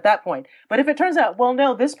bore at that point. But if it turns out, well,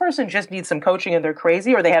 no, this person just needs some coaching and they're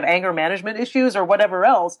crazy, or they have anger management issues or whatever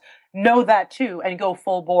else, know that too, and go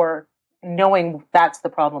full bore, knowing that's the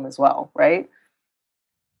problem as well, right?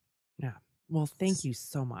 Yeah. Well, thank you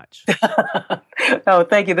so much. Oh,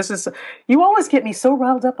 thank you. You always get me so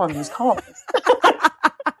riled up on these calls.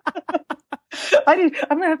 I'm going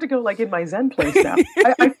to have to go in my Zen place now.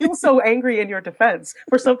 I feel so angry in your defense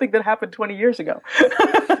for something that happened 20 years ago.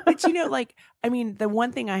 But the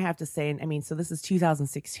one thing I have to say, so this is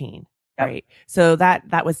 2016, right? So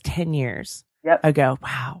that was 10 years ago.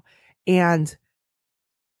 Wow. And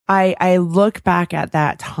I look back at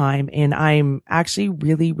that time and I'm actually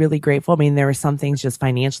really, really grateful. I mean, there were some things just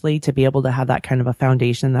financially to be able to have that kind of a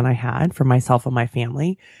foundation that I had for myself and my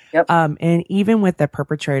family. Yep. And even with the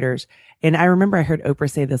perpetrators, and I remember I heard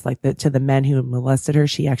Oprah say this, like to the men who molested her,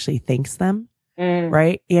 she actually thanks them.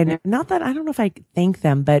 Right. And not that, I don't know if I thank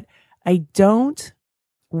them, but I don't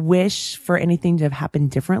wish for anything to have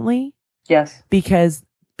happened differently. Yes. Because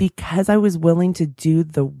I was willing to do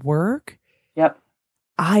the work. Yep.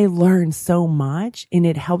 I learned so much and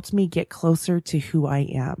it helped me get closer to who I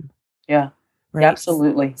am. Yeah. Right.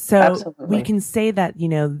 Absolutely. So Absolutely. we can say that,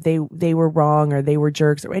 they were wrong or they were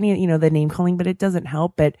jerks or any, the name calling, but it doesn't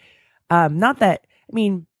help. But, not that, I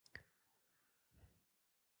mean,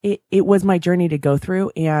 it was my journey to go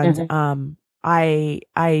through. And, I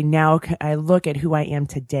look at who I am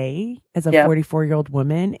today as a 44-year-old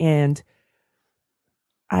woman, and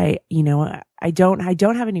I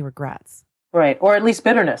don't have any regrets. Right. Or at least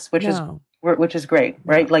bitterness, which is great,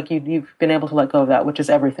 right? Yeah. Like you've been able to let go of that, which is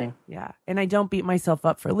everything. Yeah. And I don't beat myself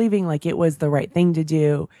up for leaving. Like it was the right thing to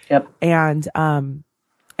do. Yep. And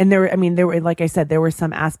there were, like I said, there were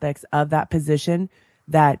some aspects of that position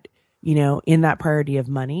that, in that priority of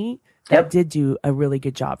money that did do a really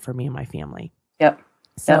good job for me and my family. Yep.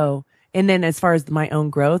 So, and then as far as my own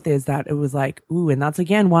growth is that it was like, ooh, and that's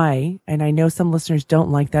again why, and I know some listeners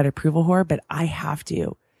don't like that approval whore, but I have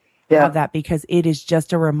to have that because it is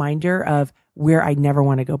just a reminder of where I never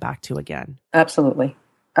want to go back to again. Absolutely.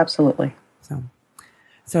 Absolutely.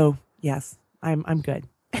 So yes, I'm good.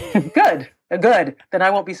 Good. Then I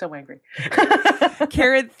won't be so angry.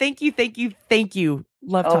 Karen, thank you.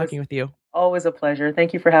 Love talking with you. Always a pleasure.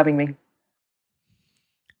 Thank you for having me.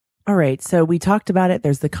 All right. So we talked about it.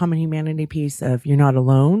 There's the common humanity piece of you're not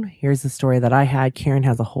alone. Here's the story that I had. Karen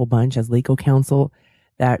has a whole bunch as legal counsel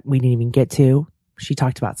that we didn't even get to. She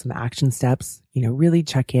talked about some action steps, really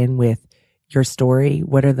check in with your story.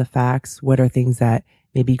 What are the facts? What are things that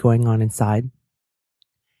may be going on inside?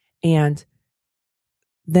 And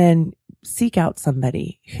then seek out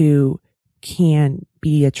somebody who can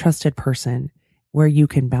be a trusted person where you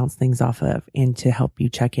can bounce things off of and to help you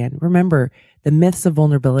check in. Remember, the myths of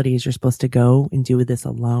vulnerability is you're supposed to go and do this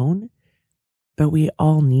alone, but we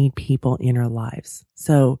all need people in our lives.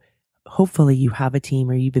 So hopefully you have a team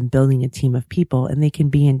or you've been building a team of people and they can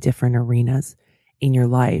be in different arenas in your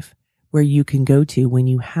life where you can go to when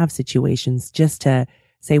you have situations just to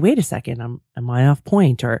say, wait a second, am I off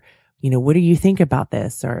point? Or, what do you think about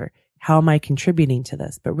this? Or how am I contributing to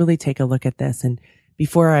this? But really take a look at this. And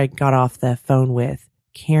before I got off the phone with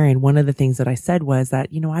Karen, one of the things that I said was that,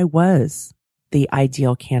 I was the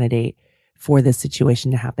ideal candidate for this situation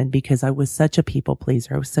to happen because I was such a people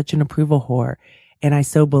pleaser. I was such an approval whore. And I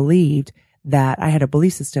so believed that I had a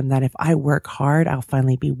belief system that if I work hard, I'll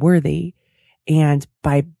finally be worthy. And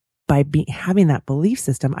by having that belief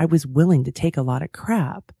system, I was willing to take a lot of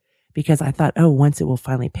crap because I thought, once it will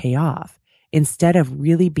finally pay off, instead of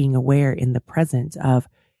really being aware in the present of,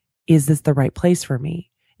 is this the right place for me?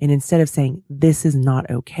 And instead of saying, this is not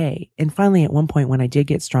okay. And finally, at one point, when I did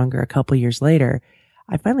get stronger a couple years later,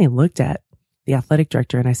 I finally looked at the athletic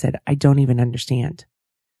director and I said, I don't even understand.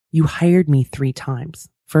 You hired me 3 times.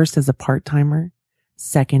 First as a part-timer,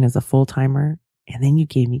 second as a full-timer, and then you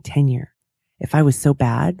gave me tenure. If I was so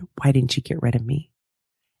bad, why didn't you get rid of me?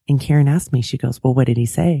 And Karen asked me, she goes, well, what did he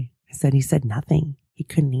say? I said, he said nothing. He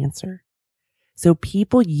couldn't answer. So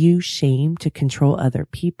people use shame to control other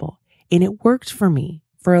people. And it worked for me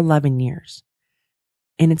for 11 years.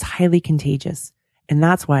 And it's highly contagious. And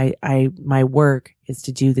that's why my work is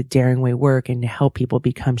to do the daring way work and to help people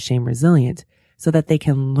become shame resilient so that they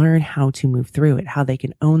can learn how to move through it, how they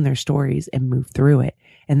can own their stories and move through it.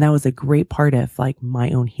 And that was a great part of like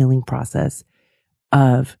my own healing process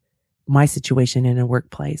of my situation in a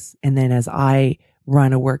workplace. And then as I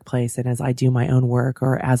run a workplace and as I do my own work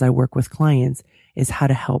or as I work with clients is how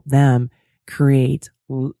to help them create,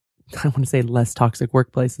 I want to say less toxic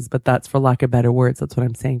workplaces, but that's for lack of better words. That's what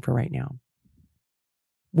I'm saying for right now.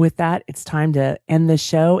 With that, it's time to end the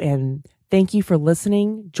show and thank you for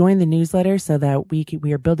listening. Join the newsletter so that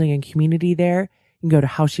we are building a community there. You can go to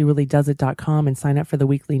howshereallydoesit.com and sign up for the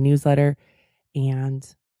weekly newsletter. And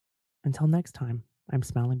until next time, I'm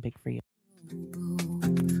smiling big for you.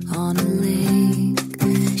 On a lake,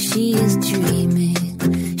 she is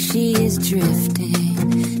dreaming, she is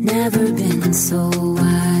drifting, never been so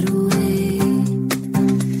wide awake.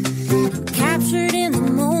 Captured in the